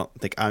necessary. I don't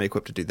think I'm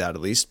equipped to do that,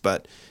 at least.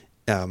 But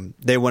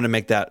they want to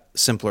make that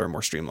simpler and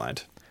more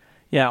streamlined.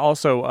 Yeah.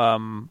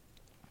 Also,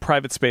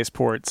 private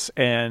spaceports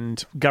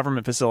and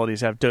government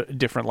facilities have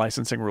different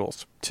licensing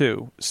rules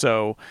too.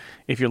 So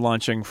if you're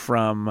launching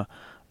from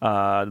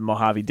the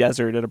Mojave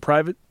Desert at a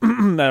private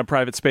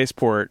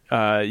spaceport,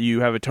 you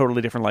have a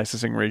totally different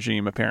licensing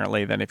regime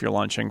apparently than if you're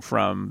launching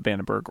from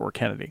Vandenberg or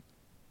Kennedy.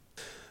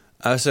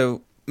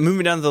 So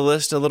moving down the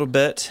list a little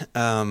bit,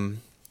 the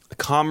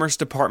Commerce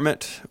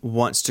Department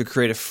wants to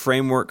create a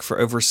framework for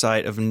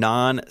oversight of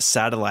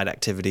non-satellite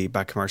activity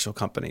by commercial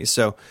companies.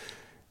 So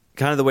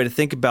kind of the way to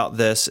think about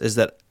this is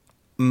that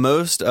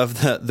most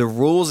of the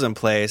rules in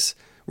place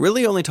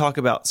really only talk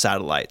about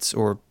satellites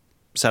or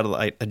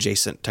satellite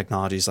adjacent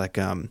technologies, like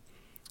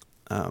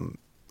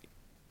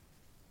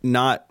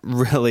not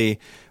really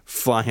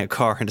flying a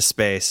car into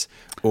space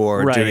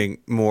or doing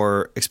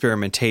more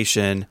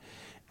experimentation.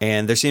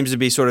 And there seems to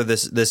be sort of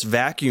this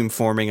vacuum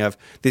forming of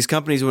these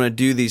companies want to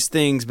do these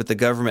things, but the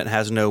government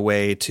has no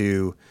way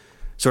to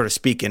sort of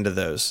speak into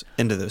those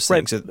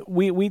things. Right.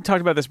 We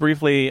talked about this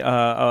briefly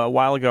a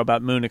while ago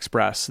about Moon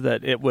Express,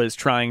 that it was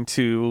trying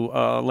to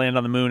land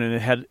on the moon,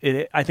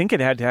 and I think it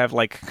had to have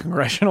like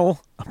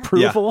congressional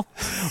approval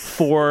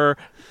for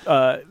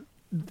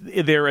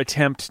their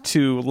attempt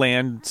to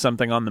land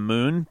something on the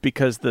moon,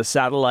 because the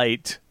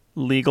satellite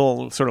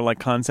legal sort of like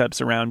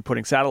concepts around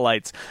putting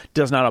satellites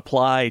does not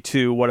apply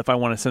to what if I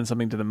want to send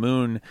something to the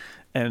moon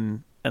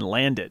and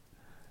land it.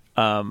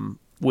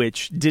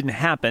 Which didn't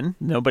happen.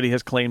 Nobody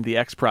has claimed the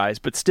X Prize,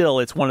 but still,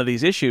 it's one of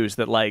these issues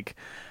that, like,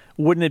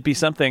 wouldn't it be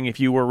something if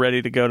you were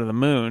ready to go to the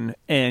moon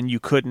and you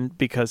couldn't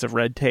because of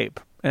red tape?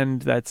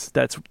 And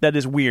that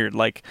is weird.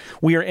 Like,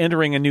 we are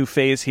entering a new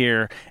phase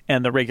here,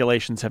 and the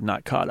regulations have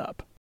not caught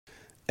up.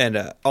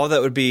 And all that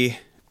would be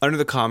under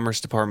the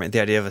Commerce Department,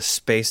 the idea of a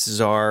space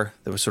czar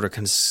that would sort of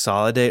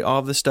consolidate all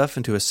of this stuff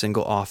into a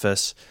single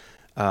office.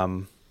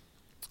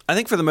 I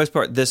think for the most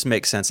part, this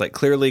makes sense. Like,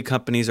 clearly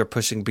companies are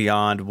pushing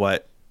beyond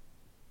what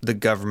the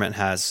government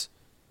has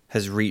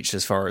reached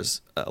as far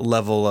as a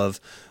level of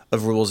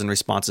rules and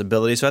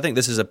responsibility. So I think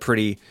this is a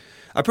pretty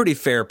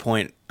fair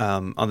point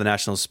on the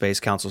National Space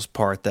Council's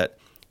part that,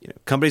 you know,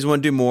 companies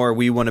want to do more.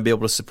 We want to be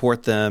able to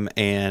support them,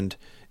 and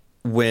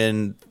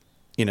when,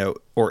 you know,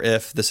 or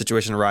if the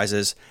situation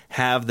arises,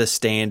 have the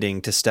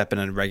standing to step in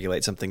and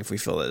regulate something if we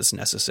feel that it's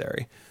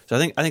necessary. So I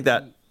think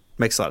that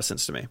makes a lot of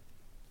sense to me.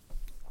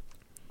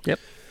 Yep.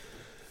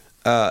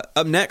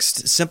 Up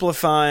next,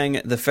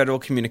 simplifying the Federal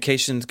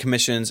Communications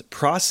Commission's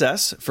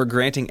process for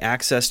granting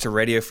access to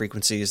radio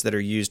frequencies that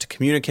are used to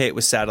communicate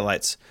with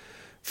satellites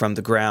from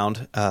the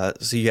ground.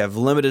 So you have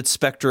limited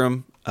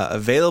spectrum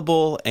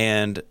available,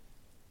 and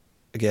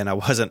again, I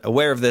wasn't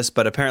aware of this,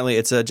 but apparently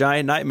it's a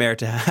giant nightmare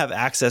to have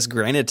access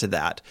granted to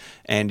that,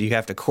 and you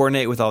have to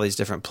coordinate with all these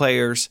different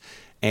players.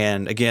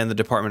 And again, the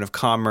Department of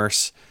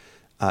Commerce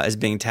is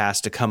being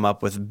tasked to come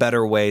up with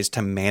better ways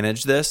to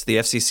manage this. The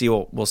FCC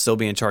will still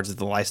be in charge of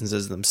the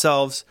licenses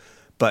themselves,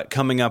 but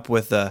coming up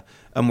with a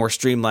more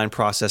streamlined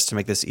process to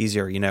make this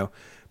easier. You know,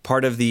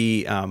 part of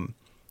the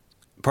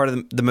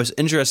most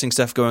interesting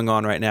stuff going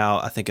on right now,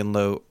 I think, in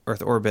low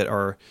Earth orbit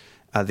are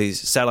these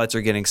satellites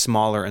are getting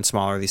smaller and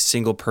smaller, these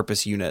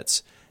single-purpose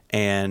units,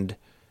 and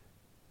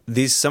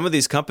some of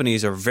these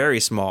companies are very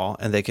small,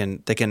 and they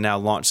can now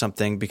launch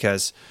something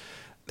because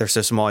they're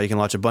so small. You can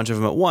launch a bunch of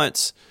them at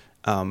once.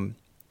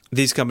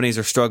 These companies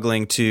are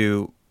struggling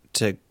to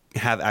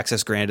have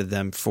access granted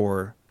them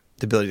for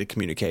the ability to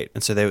communicate,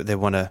 and so they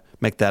want to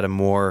make that a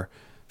more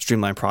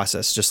streamlined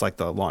process, just like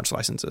the launch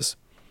licenses.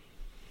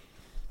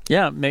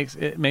 Yeah,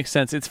 it makes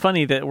sense. It's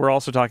funny that we're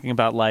also talking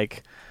about,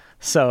 like,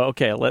 so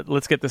okay,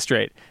 let's get this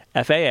straight: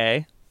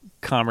 FAA,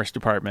 Commerce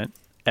Department,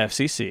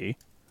 FCC,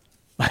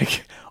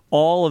 like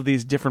all of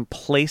these different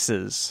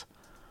places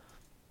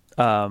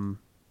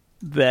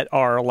that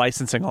are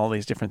licensing all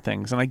these different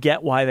things. And I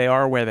get why they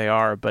are where they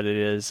are, but it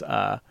is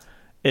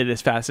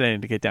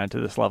fascinating to get down to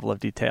this level of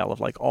detail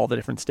of, like, all the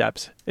different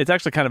steps. It's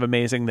actually kind of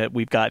amazing that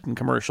we've gotten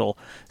commercial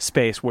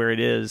space where it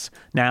is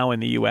now in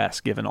the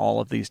U.S., given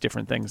all of these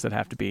different things that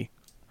have to be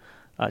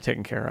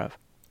taken care of.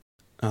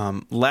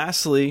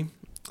 Lastly,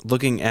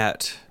 looking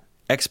at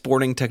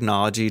exporting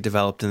technology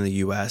developed in the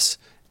U.S.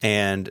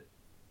 and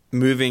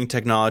moving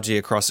technology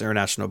across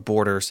international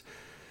borders.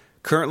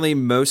 Currently,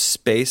 most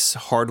space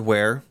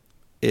hardware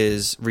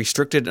is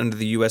restricted under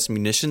the U.S.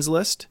 munitions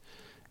list.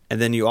 And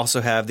then you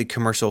also have the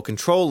commercial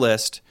control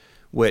list,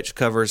 which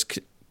covers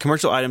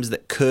commercial items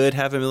that could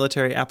have a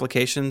military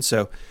application.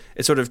 So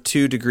it's sort of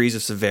 2 degrees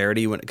of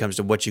severity when it comes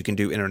to what you can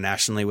do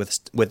internationally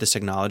with this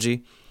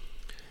technology.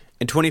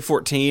 In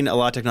 2014, a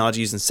lot of technology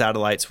used in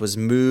satellites was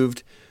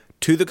moved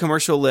to the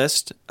commercial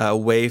list,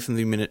 away from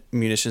the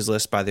munitions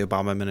list by the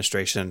Obama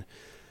administration.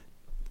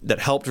 That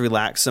helped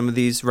relax some of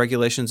these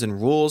regulations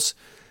and rules.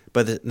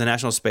 But the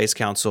National Space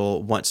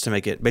Council wants to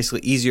make it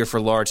basically easier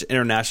for large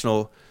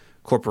international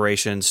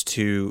corporations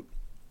to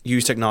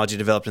use technology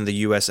developed in the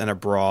U.S. and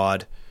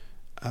abroad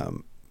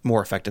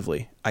more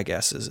effectively, I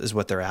guess, is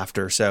what they're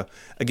after. So,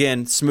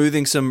 again,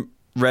 smoothing some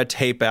red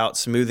tape out,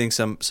 smoothing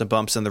some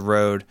bumps in the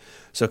road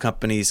so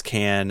companies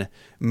can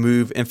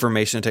move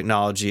information and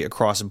technology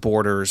across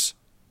borders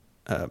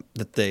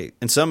that they,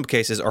 in some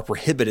cases, are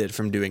prohibited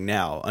from doing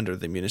now under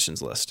the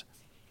munitions list.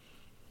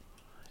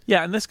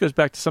 Yeah, and this goes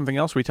back to something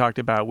else we talked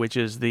about, which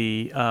is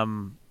the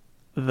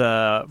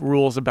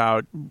rules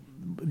about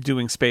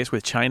doing space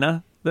with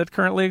China that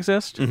currently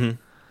exist. Mm-hmm.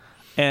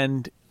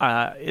 And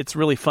it's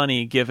really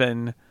funny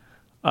given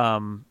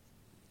the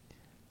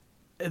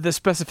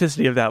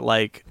specificity of that.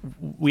 Like,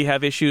 we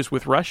have issues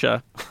with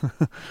Russia,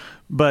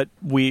 but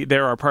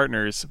they're our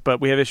partners.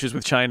 But we have issues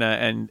with China,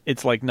 and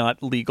it's like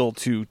not legal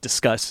to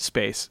discuss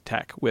space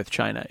tech with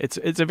China. It's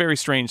a very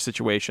strange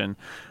situation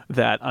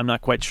that I'm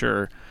not quite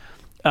sure.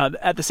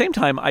 At the same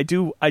time, I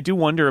do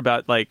wonder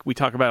about, like, we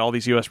talk about all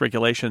these U.S.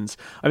 regulations.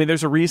 I mean,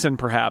 there's a reason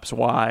perhaps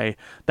why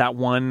that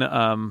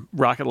one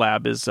rocket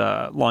lab is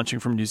launching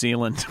from New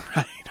Zealand,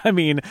 right? I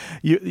mean,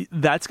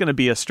 that's going to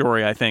be a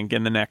story, I think,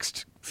 in the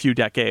next few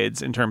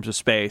decades in terms of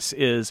space.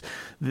 Is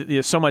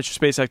there's so much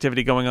space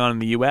activity going on in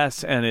the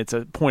U.S., and it's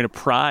a point of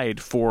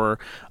pride for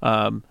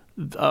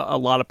a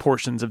lot of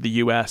portions of the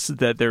U.S.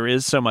 that there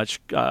is so much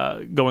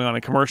going on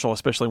in commercial,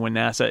 especially when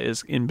NASA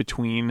is in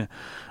between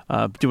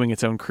doing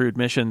its own crewed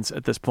missions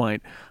at this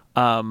point.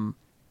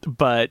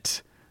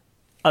 But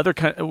we're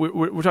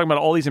talking about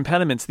all these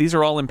impediments. These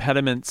are all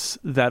impediments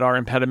that are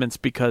impediments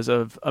because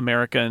of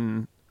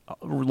American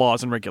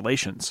laws and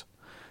regulations.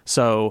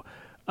 So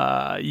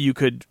you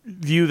could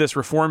view this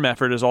reform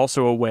effort as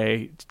also a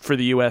way for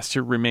the U.S.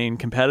 to remain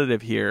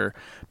competitive here,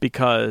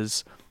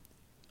 because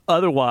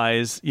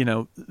otherwise, you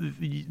know,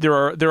 there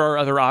are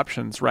other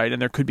options, right?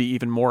 And there could be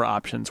even more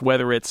options,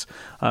 whether it's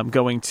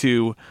going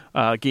to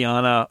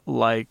Guyana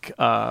like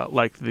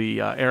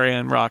the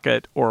Ariane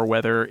rocket, or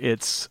whether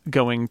it's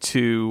going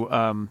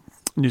to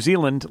New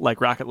Zealand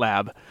like Rocket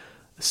Lab.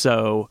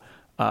 So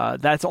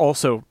that's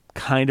also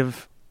kind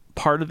of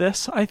part of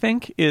this, I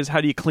think, is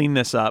how do you clean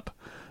this up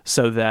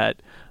so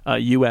that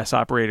U.S.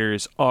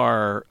 operators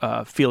are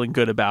feeling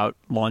good about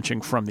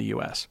launching from the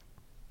U.S.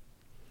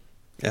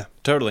 Yeah,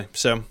 totally.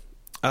 So,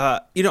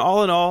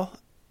 all in all,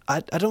 I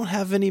don't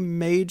have any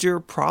major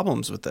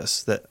problems with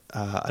this that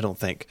I don't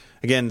think.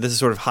 Again, this is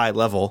sort of high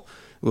level.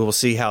 We will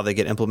see how they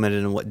get implemented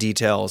and what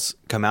details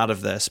come out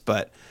of this.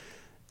 But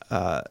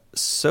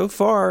so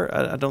far,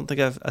 I don't think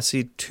I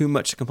see too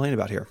much to complain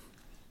about here.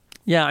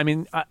 Yeah, I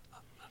mean,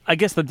 I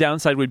guess the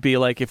downside would be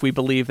like if we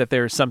believe that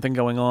there's something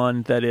going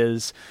on that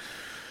is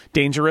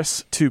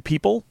dangerous to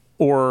people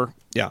or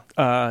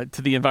to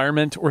the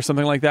environment or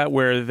something like that,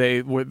 where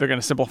they're going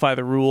to simplify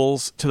the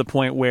rules to the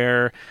point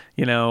where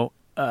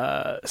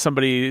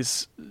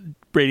somebody's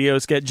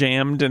radios get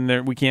jammed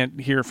and we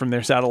can't hear from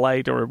their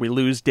satellite, or we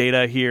lose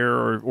data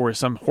here, or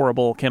some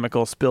horrible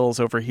chemical spills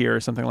over here or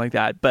something like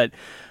that. But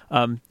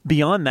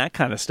beyond that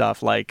kind of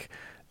stuff, like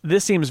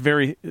this seems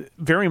very,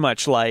 very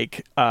much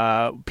like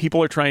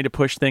people are trying to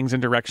push things in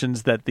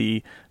directions that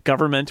the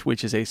government,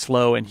 which is a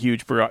slow and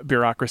huge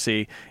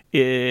bureaucracy,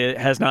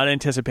 has not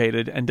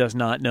anticipated and does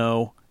not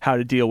know how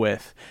to deal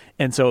with.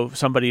 And so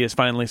somebody is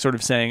finally sort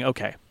of saying,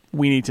 okay,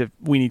 we need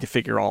to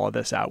figure all of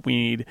this out.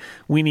 We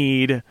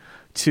need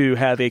to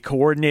have a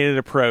coordinated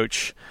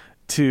approach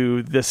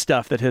to this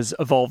stuff that has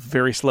evolved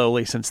very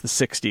slowly since the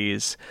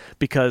 60s,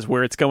 because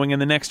where it's going in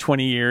the next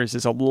 20 years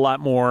is a lot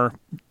more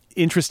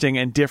interesting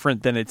and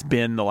different than it's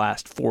been the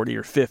last 40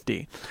 or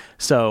 50.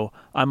 So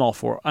I'm all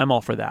for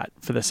that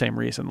for the same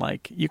reason.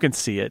 Like, you can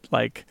see it,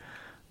 like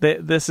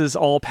this is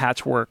all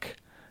patchwork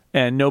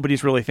and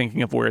nobody's really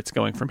thinking of where it's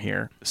going from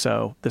here.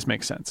 So this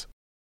makes sense.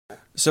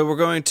 So we're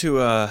going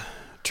to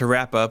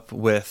wrap up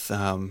with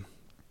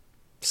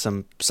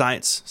some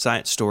science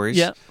stories.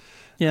 Yeah.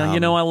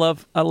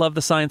 I love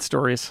the science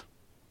stories.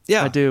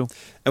 Yeah, I do.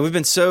 And we've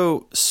been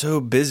so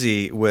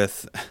busy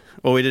with,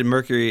 well, we did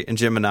Mercury and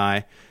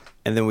Gemini,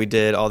 and then we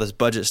did all this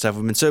budget stuff.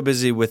 We've been so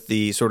busy with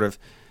the sort of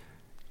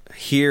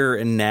here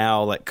and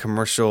now, like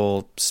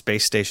commercial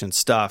space station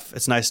stuff.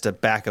 It's nice to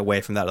back away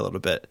from that a little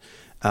bit.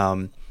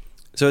 So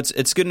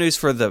it's good news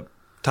for the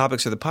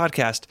topics of the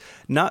podcast.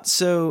 Not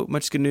so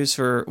much good news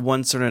for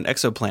one sort of an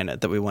exoplanet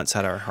that we once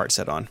had our heart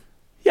set on.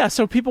 Yeah,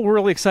 so people were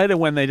really excited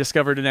when they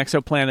discovered an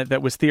exoplanet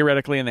that was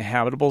theoretically in the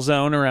habitable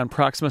zone around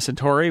Proxima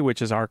Centauri, which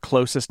is our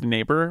closest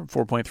neighbor,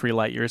 4.3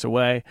 light years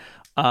away.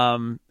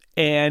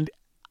 And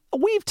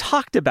we've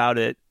talked about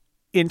it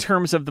in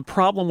terms of the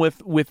problem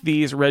with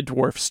these red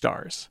dwarf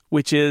stars,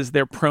 which is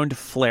they're prone to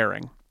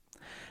flaring.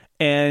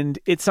 And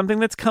it's something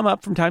that's come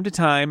up from time to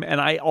time, and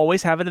I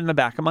always have it in the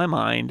back of my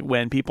mind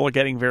when people are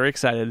getting very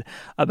excited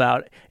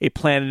about a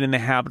planet in the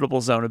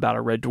habitable zone, about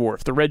a red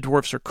dwarf. The red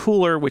dwarfs are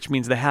cooler, which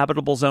means the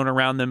habitable zone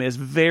around them is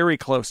very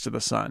close to the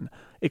sun,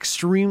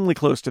 extremely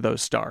close to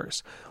those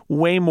stars,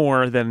 way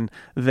more than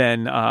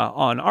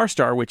on our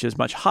star, which is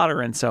much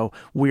hotter, and so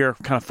we're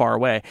kind of far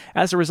away.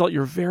 As a result,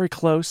 you're very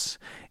close,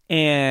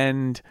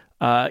 and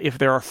if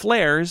there are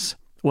flares,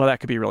 well, that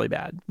could be really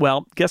bad.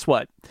 Well, guess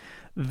what?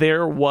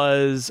 There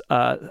was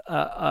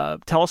a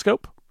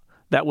telescope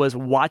that was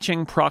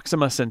watching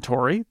Proxima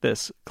Centauri,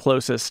 this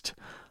closest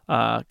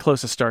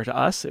star to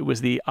us. It was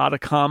the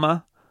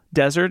Atacama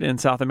Desert in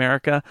South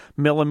America,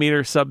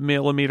 millimeter,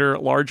 submillimeter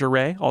large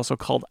array, also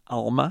called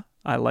ALMA.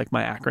 I like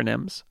my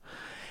acronyms.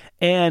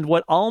 And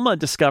what ALMA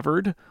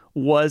discovered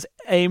was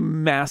a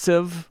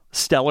massive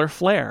stellar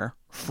flare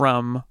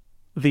from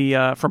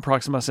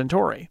Proxima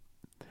Centauri.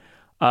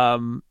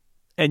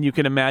 And you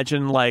can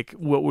imagine like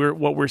what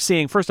we're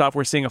seeing. First off,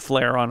 we're seeing a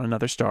flare on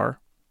another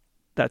star.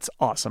 That's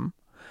awesome.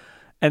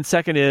 And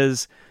second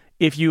is,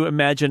 if you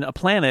imagine a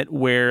planet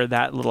where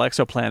that little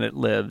exoplanet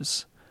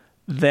lives,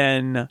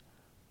 then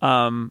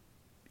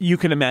you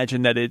can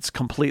imagine that it's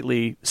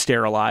completely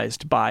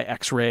sterilized by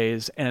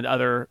X-rays and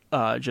other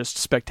just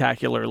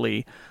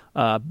spectacularly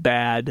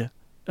bad,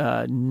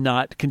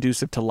 not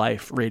conducive to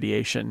life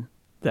radiation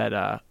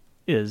that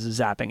is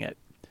zapping it.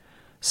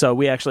 So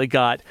we actually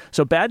got,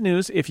 bad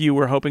news if you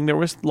were hoping there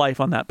was life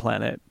on that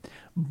planet,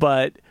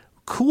 but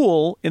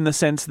cool in the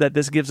sense that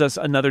this gives us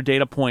another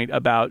data point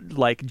about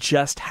like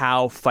just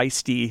how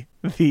feisty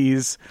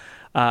these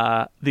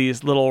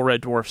little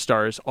red dwarf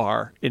stars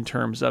are in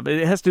terms of,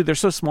 it has to, they're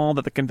so small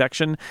that the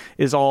convection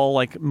is all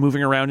like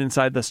moving around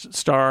inside the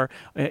star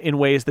in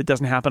ways that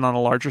doesn't happen on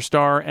a larger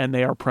star, and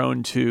they are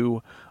prone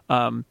to,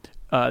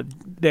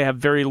 they have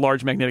very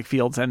large magnetic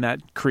fields, and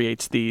that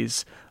creates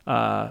these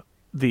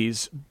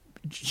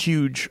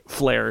huge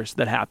flares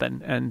that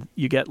happen, and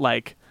you get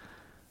like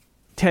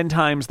 10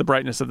 times the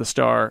brightness of the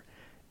star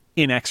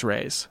in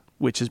X-rays,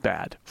 which is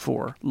bad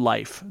for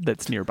life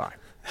that's nearby.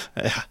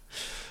 Yeah,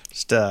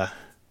 just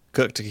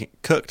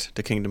cooked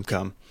to kingdom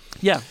come.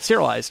 Yeah,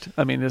 serialized.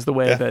 I mean, is the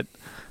way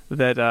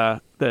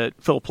that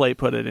Phil Plait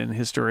put it in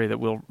his story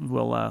that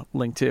we'll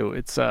link to.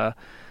 It's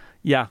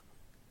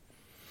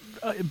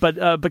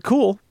but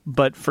cool,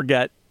 but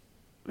forget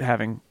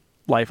having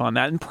life on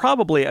that. And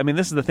probably, I mean,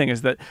 this is the thing,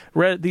 is that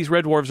these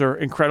red dwarfs are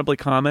incredibly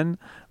common,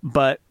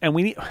 and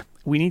we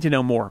need to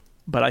know more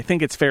But I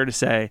think it's fair to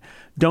say,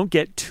 don't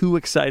get too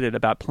excited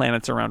about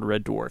planets around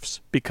red dwarfs,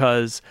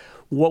 because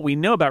what we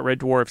know about red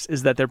dwarfs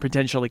is that they're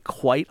potentially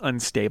quite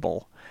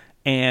unstable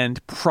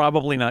and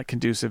probably not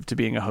conducive to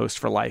being a host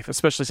for life,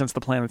 especially since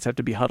the planets have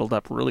to be huddled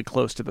up really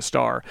close to the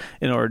star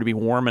in order to be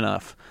warm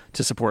enough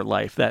to support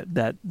life. That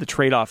the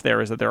trade-off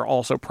there is that they're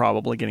also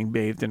probably getting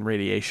bathed in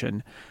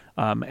radiation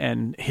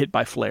and hit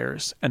by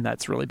flares, and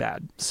that's really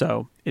bad.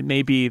 So it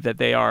may be that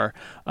they are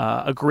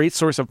a great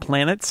source of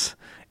planets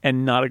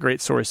and not a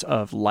great source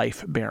of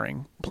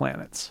life-bearing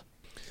planets.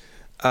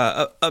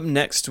 Up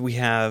next, we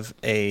have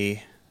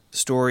a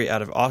story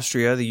out of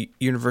Austria. The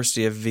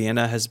University of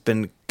Vienna has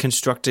been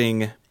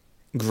constructing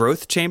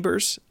growth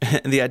chambers.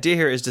 And the idea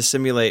here is to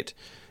simulate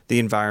the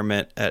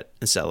environment at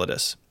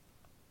Enceladus.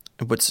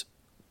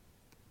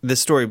 This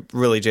story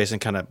really, Jason,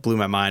 kind of blew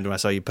my mind when I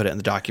saw you put it in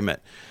the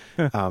document.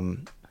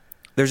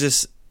 There's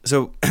this,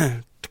 so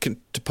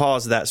to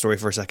pause that story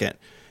for a second,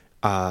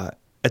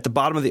 at the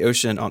bottom of the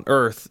ocean on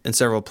Earth, in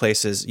several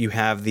places, you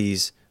have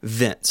these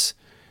vents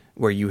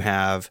where you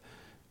have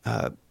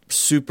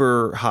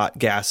super hot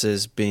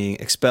gases being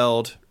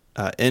expelled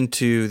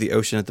into the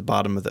ocean at the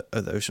bottom of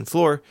the ocean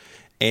floor,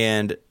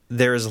 and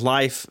there is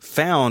life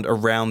found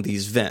around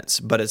these vents,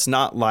 but it's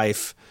not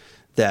life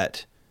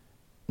that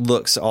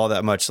looks all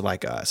that much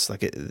like us.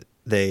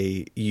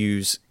 They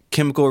use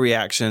chemical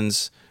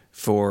reactions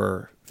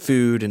for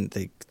food, and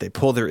they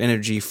pull their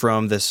energy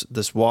from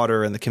this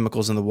water and the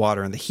chemicals in the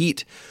water and the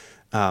heat,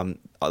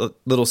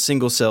 little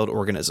single-celled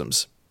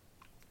organisms.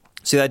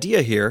 So the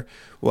idea here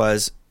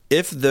was,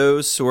 if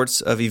those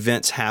sorts of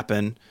events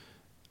happen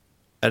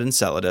at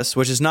Enceladus,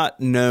 which is not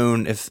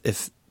known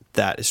if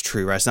that is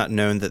true, right? It's not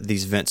known that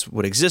these vents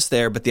would exist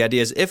there, but the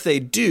idea is, if they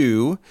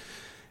do,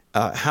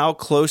 how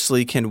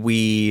closely can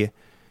we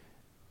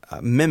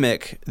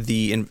mimic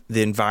the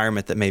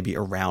environment that may be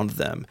around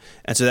them?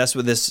 And so that's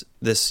what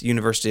this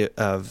University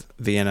of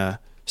Vienna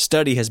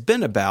study has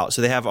been about.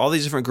 So they have all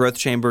these different growth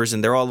chambers,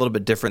 and they're all a little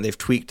bit different. They've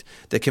tweaked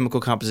the chemical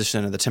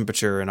composition and the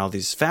temperature and all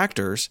these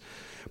factors,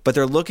 but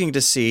they're looking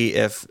to see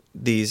if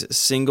these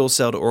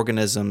single-celled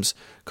organisms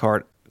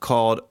called,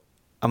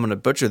 I'm going to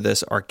butcher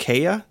this,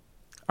 Archaea,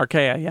 if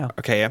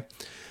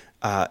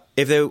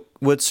they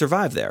would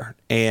survive there.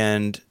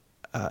 And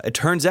it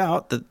turns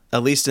out that,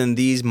 at least in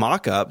these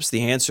mock-ups,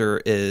 the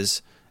answer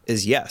is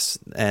yes.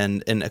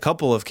 And in a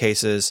couple of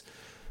cases,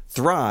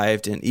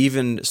 thrived and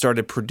even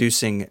started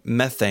producing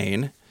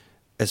methane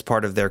as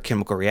part of their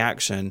chemical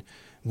reaction,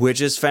 which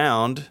is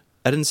found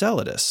at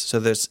Enceladus.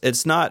 So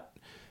it's not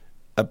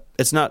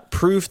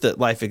proof that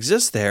life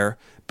exists there,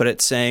 but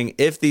it's saying,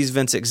 if these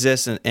vents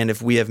exist and if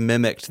we have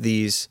mimicked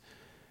these,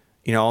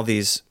 all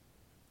these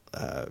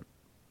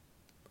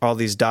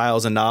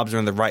dials and knobs are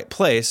in the right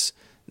place,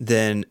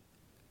 then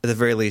at the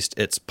very least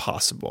it's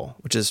possible,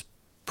 which is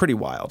pretty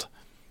wild.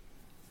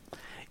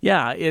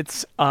 Yeah,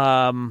 it's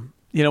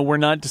we're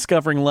not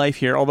discovering life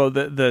here, although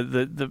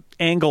the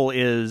angle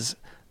is,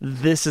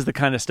 this is the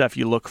kind of stuff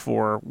you look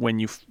for when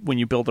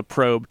you build a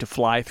probe to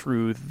fly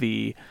through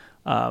the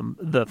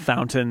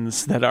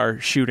fountains that are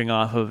shooting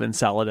off of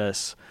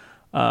Enceladus,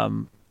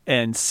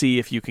 and see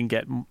if you can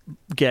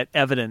get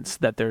evidence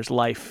that there's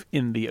life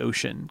in the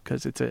ocean,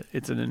 because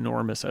it's an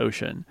enormous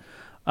ocean.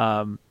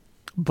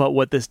 But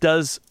what this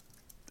does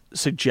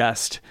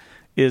suggest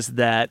is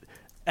that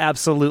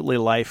absolutely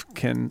life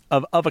can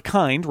of a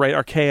kind, right?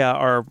 Archaea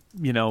are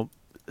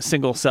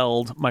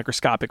single-celled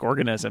microscopic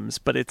organisms,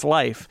 but it's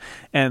life,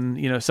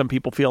 and some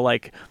people feel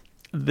like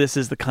this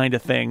is the kind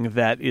of thing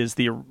that is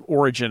the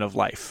origin of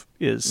life,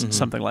 is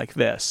something like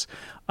this,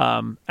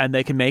 and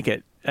they can make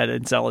it at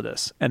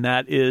Enceladus, and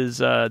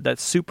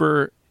that's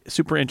super,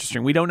 super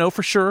interesting. We don't know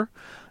for sure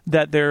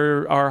that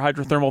there are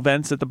hydrothermal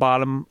vents at the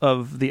bottom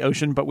of the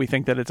ocean, but we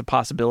think that it's a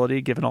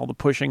possibility, given all the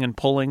pushing and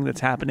pulling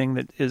that's happening,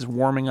 that is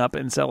warming up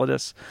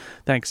Enceladus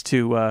thanks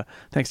to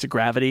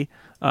gravity,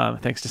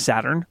 thanks to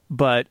Saturn.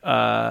 But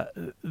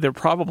there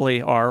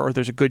probably are, or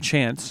there's a good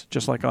chance,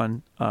 just like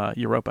on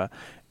Europa,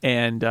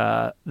 and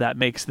that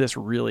makes this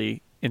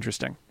really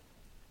interesting.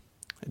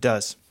 It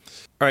does.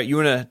 All right, you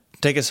want to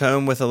take us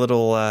home with a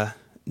little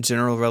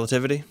general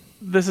relativity?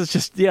 This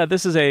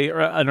is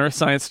an Earth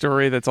science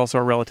story that's also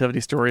a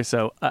relativity story.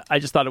 So I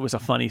just thought it was a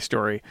funny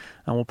story,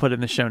 and we'll put it in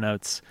the show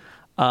notes.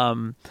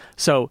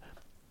 So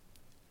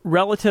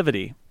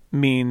relativity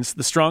means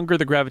the stronger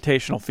the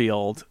gravitational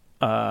field,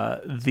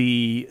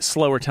 the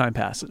slower time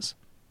passes.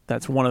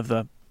 That's one of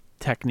the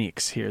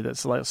techniques here.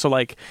 If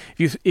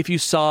you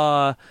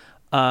saw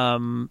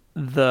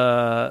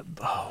Interstellar.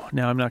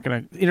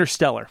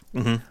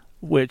 Mm-hmm.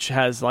 Which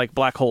has like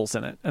black holes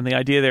in it. And the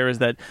idea there is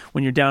that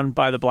when you're down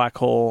by the black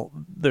hole,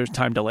 there's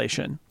time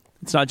dilation.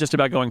 It's not just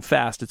about going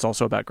fast, it's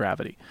also about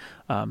gravity.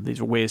 These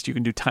are ways you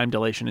can do time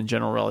dilation in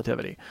general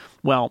relativity.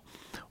 Well,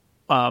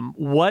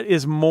 what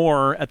is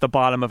more at the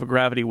bottom of a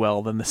gravity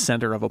well than the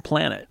center of a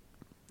planet?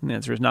 And the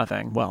answer is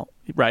nothing. Well,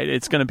 right,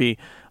 it's going to be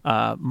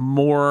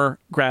more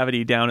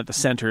gravity down at the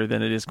center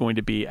than it is going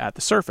to be at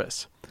the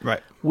surface. Right.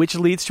 Which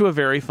leads to a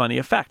very funny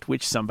effect,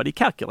 which somebody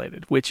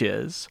calculated, which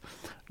is,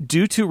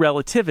 due to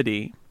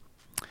relativity,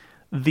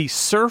 the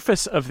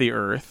surface of the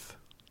Earth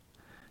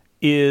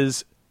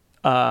is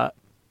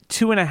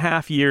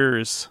 2.5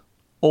 years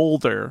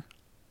older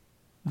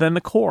than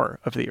the core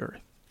of the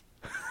Earth.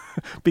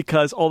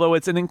 Because although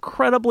it's an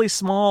incredibly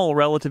small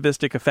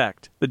relativistic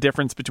effect, the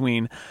difference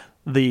between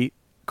the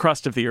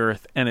crust of the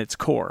Earth and its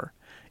core,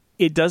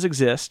 it does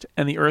exist,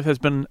 and the Earth has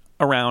been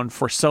around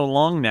for so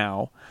long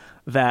now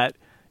that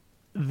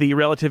the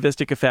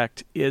relativistic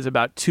effect is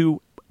about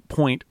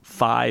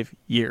 2.5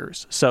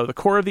 years. So the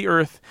core of the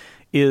Earth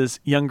is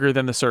younger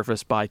than the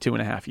surface by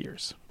 2.5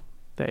 years.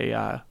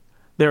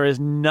 There is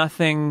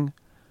nothing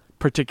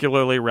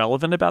particularly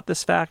relevant about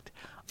this fact.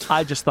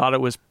 I just thought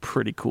it was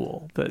pretty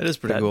cool. It is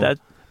pretty cool.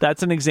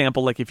 That's an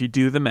example, like if you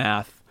do the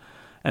math,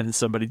 and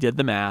somebody did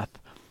the math,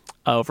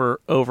 over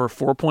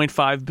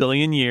 4.5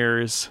 billion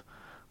years,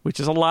 which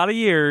is a lot of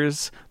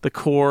years, the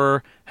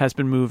core has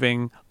been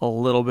moving a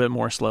little bit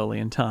more slowly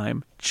in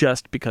time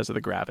just because of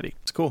the gravity.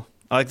 It's cool.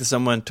 I like that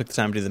someone took the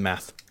time to do the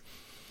math.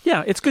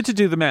 Yeah, it's good to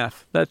do the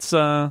math. That's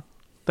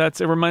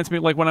it reminds me,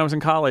 like when I was in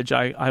college,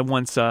 I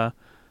once had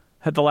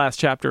the last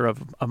chapter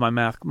of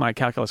my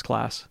calculus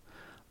class.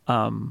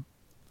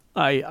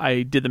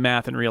 I did the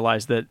math and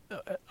realized that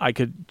I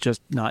could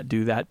just not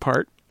do that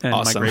part, and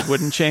Awesome. my grade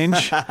wouldn't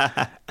change.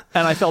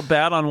 And I felt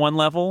bad on one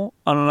level.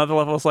 On another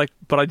level, it's like,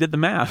 but I did the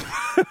math.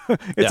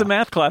 It's a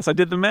math class. I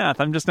did the math.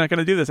 I'm just not going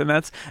to do this, and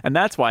that's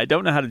why I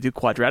don't know how to do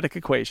quadratic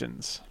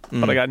equations.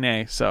 But I got an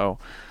A, so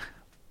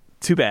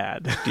too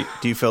bad.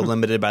 Do you feel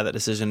limited by that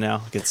decision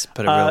now?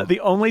 The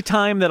only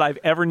time that I've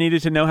ever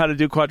needed to know how to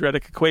do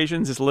quadratic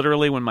equations is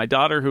literally when my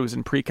daughter, who's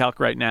in pre-calc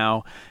right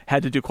now,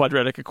 had to do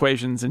quadratic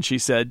equations, and she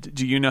said,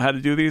 "Do you know how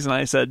to do these?" And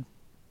I said,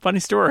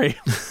 "Funny story,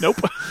 nope."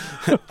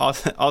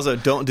 Also,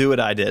 don't do what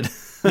I did.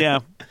 Yeah,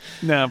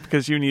 no,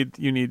 because you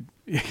need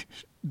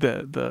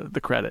the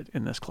credit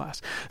in this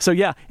class. So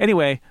yeah.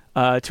 Anyway,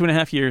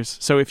 2.5 years.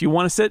 So if you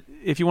want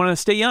to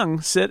stay young,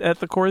 sit at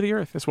the core of the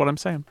Earth. Is what I'm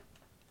saying.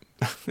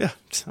 Yeah,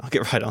 I'll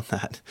get right on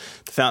that.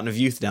 The fountain of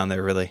youth down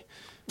there, really.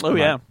 Oh,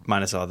 yeah.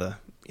 Minus all the,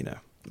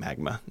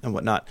 magma and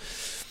whatnot.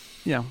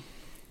 Yeah.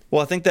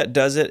 Well, I think that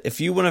does it.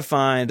 If you want to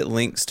find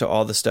links to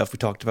all the stuff we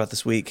talked about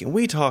this week, and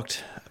we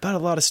talked about a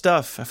lot of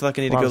stuff. I feel like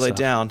I need to go lay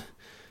down.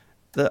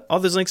 All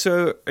those links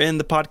are in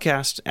the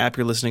podcast app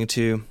you're listening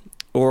to,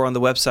 or on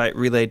the website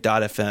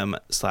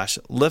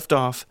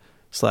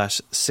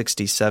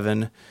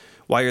relay.fm/liftoff/67.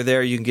 While you're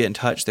there, you can get in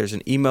touch. There's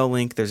an email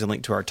link. There's a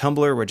link to our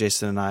Tumblr where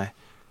Jason and I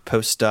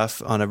post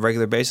stuff on a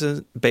regular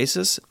basis.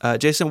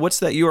 Jason, what's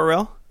that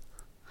URL?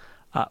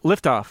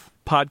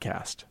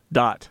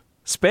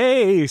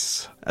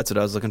 Liftoffpodcast.space. That's what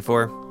I was looking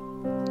for.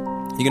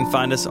 You can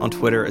find us on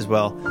Twitter as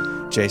well.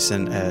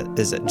 Jason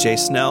is at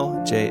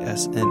jsnell,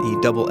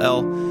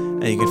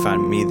 JSNELL, and you can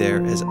find me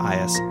there as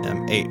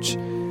ISMH.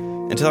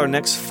 Until our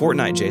next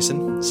fortnight,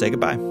 Jason, say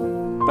goodbye.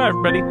 Bye,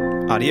 everybody.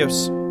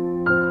 Adios.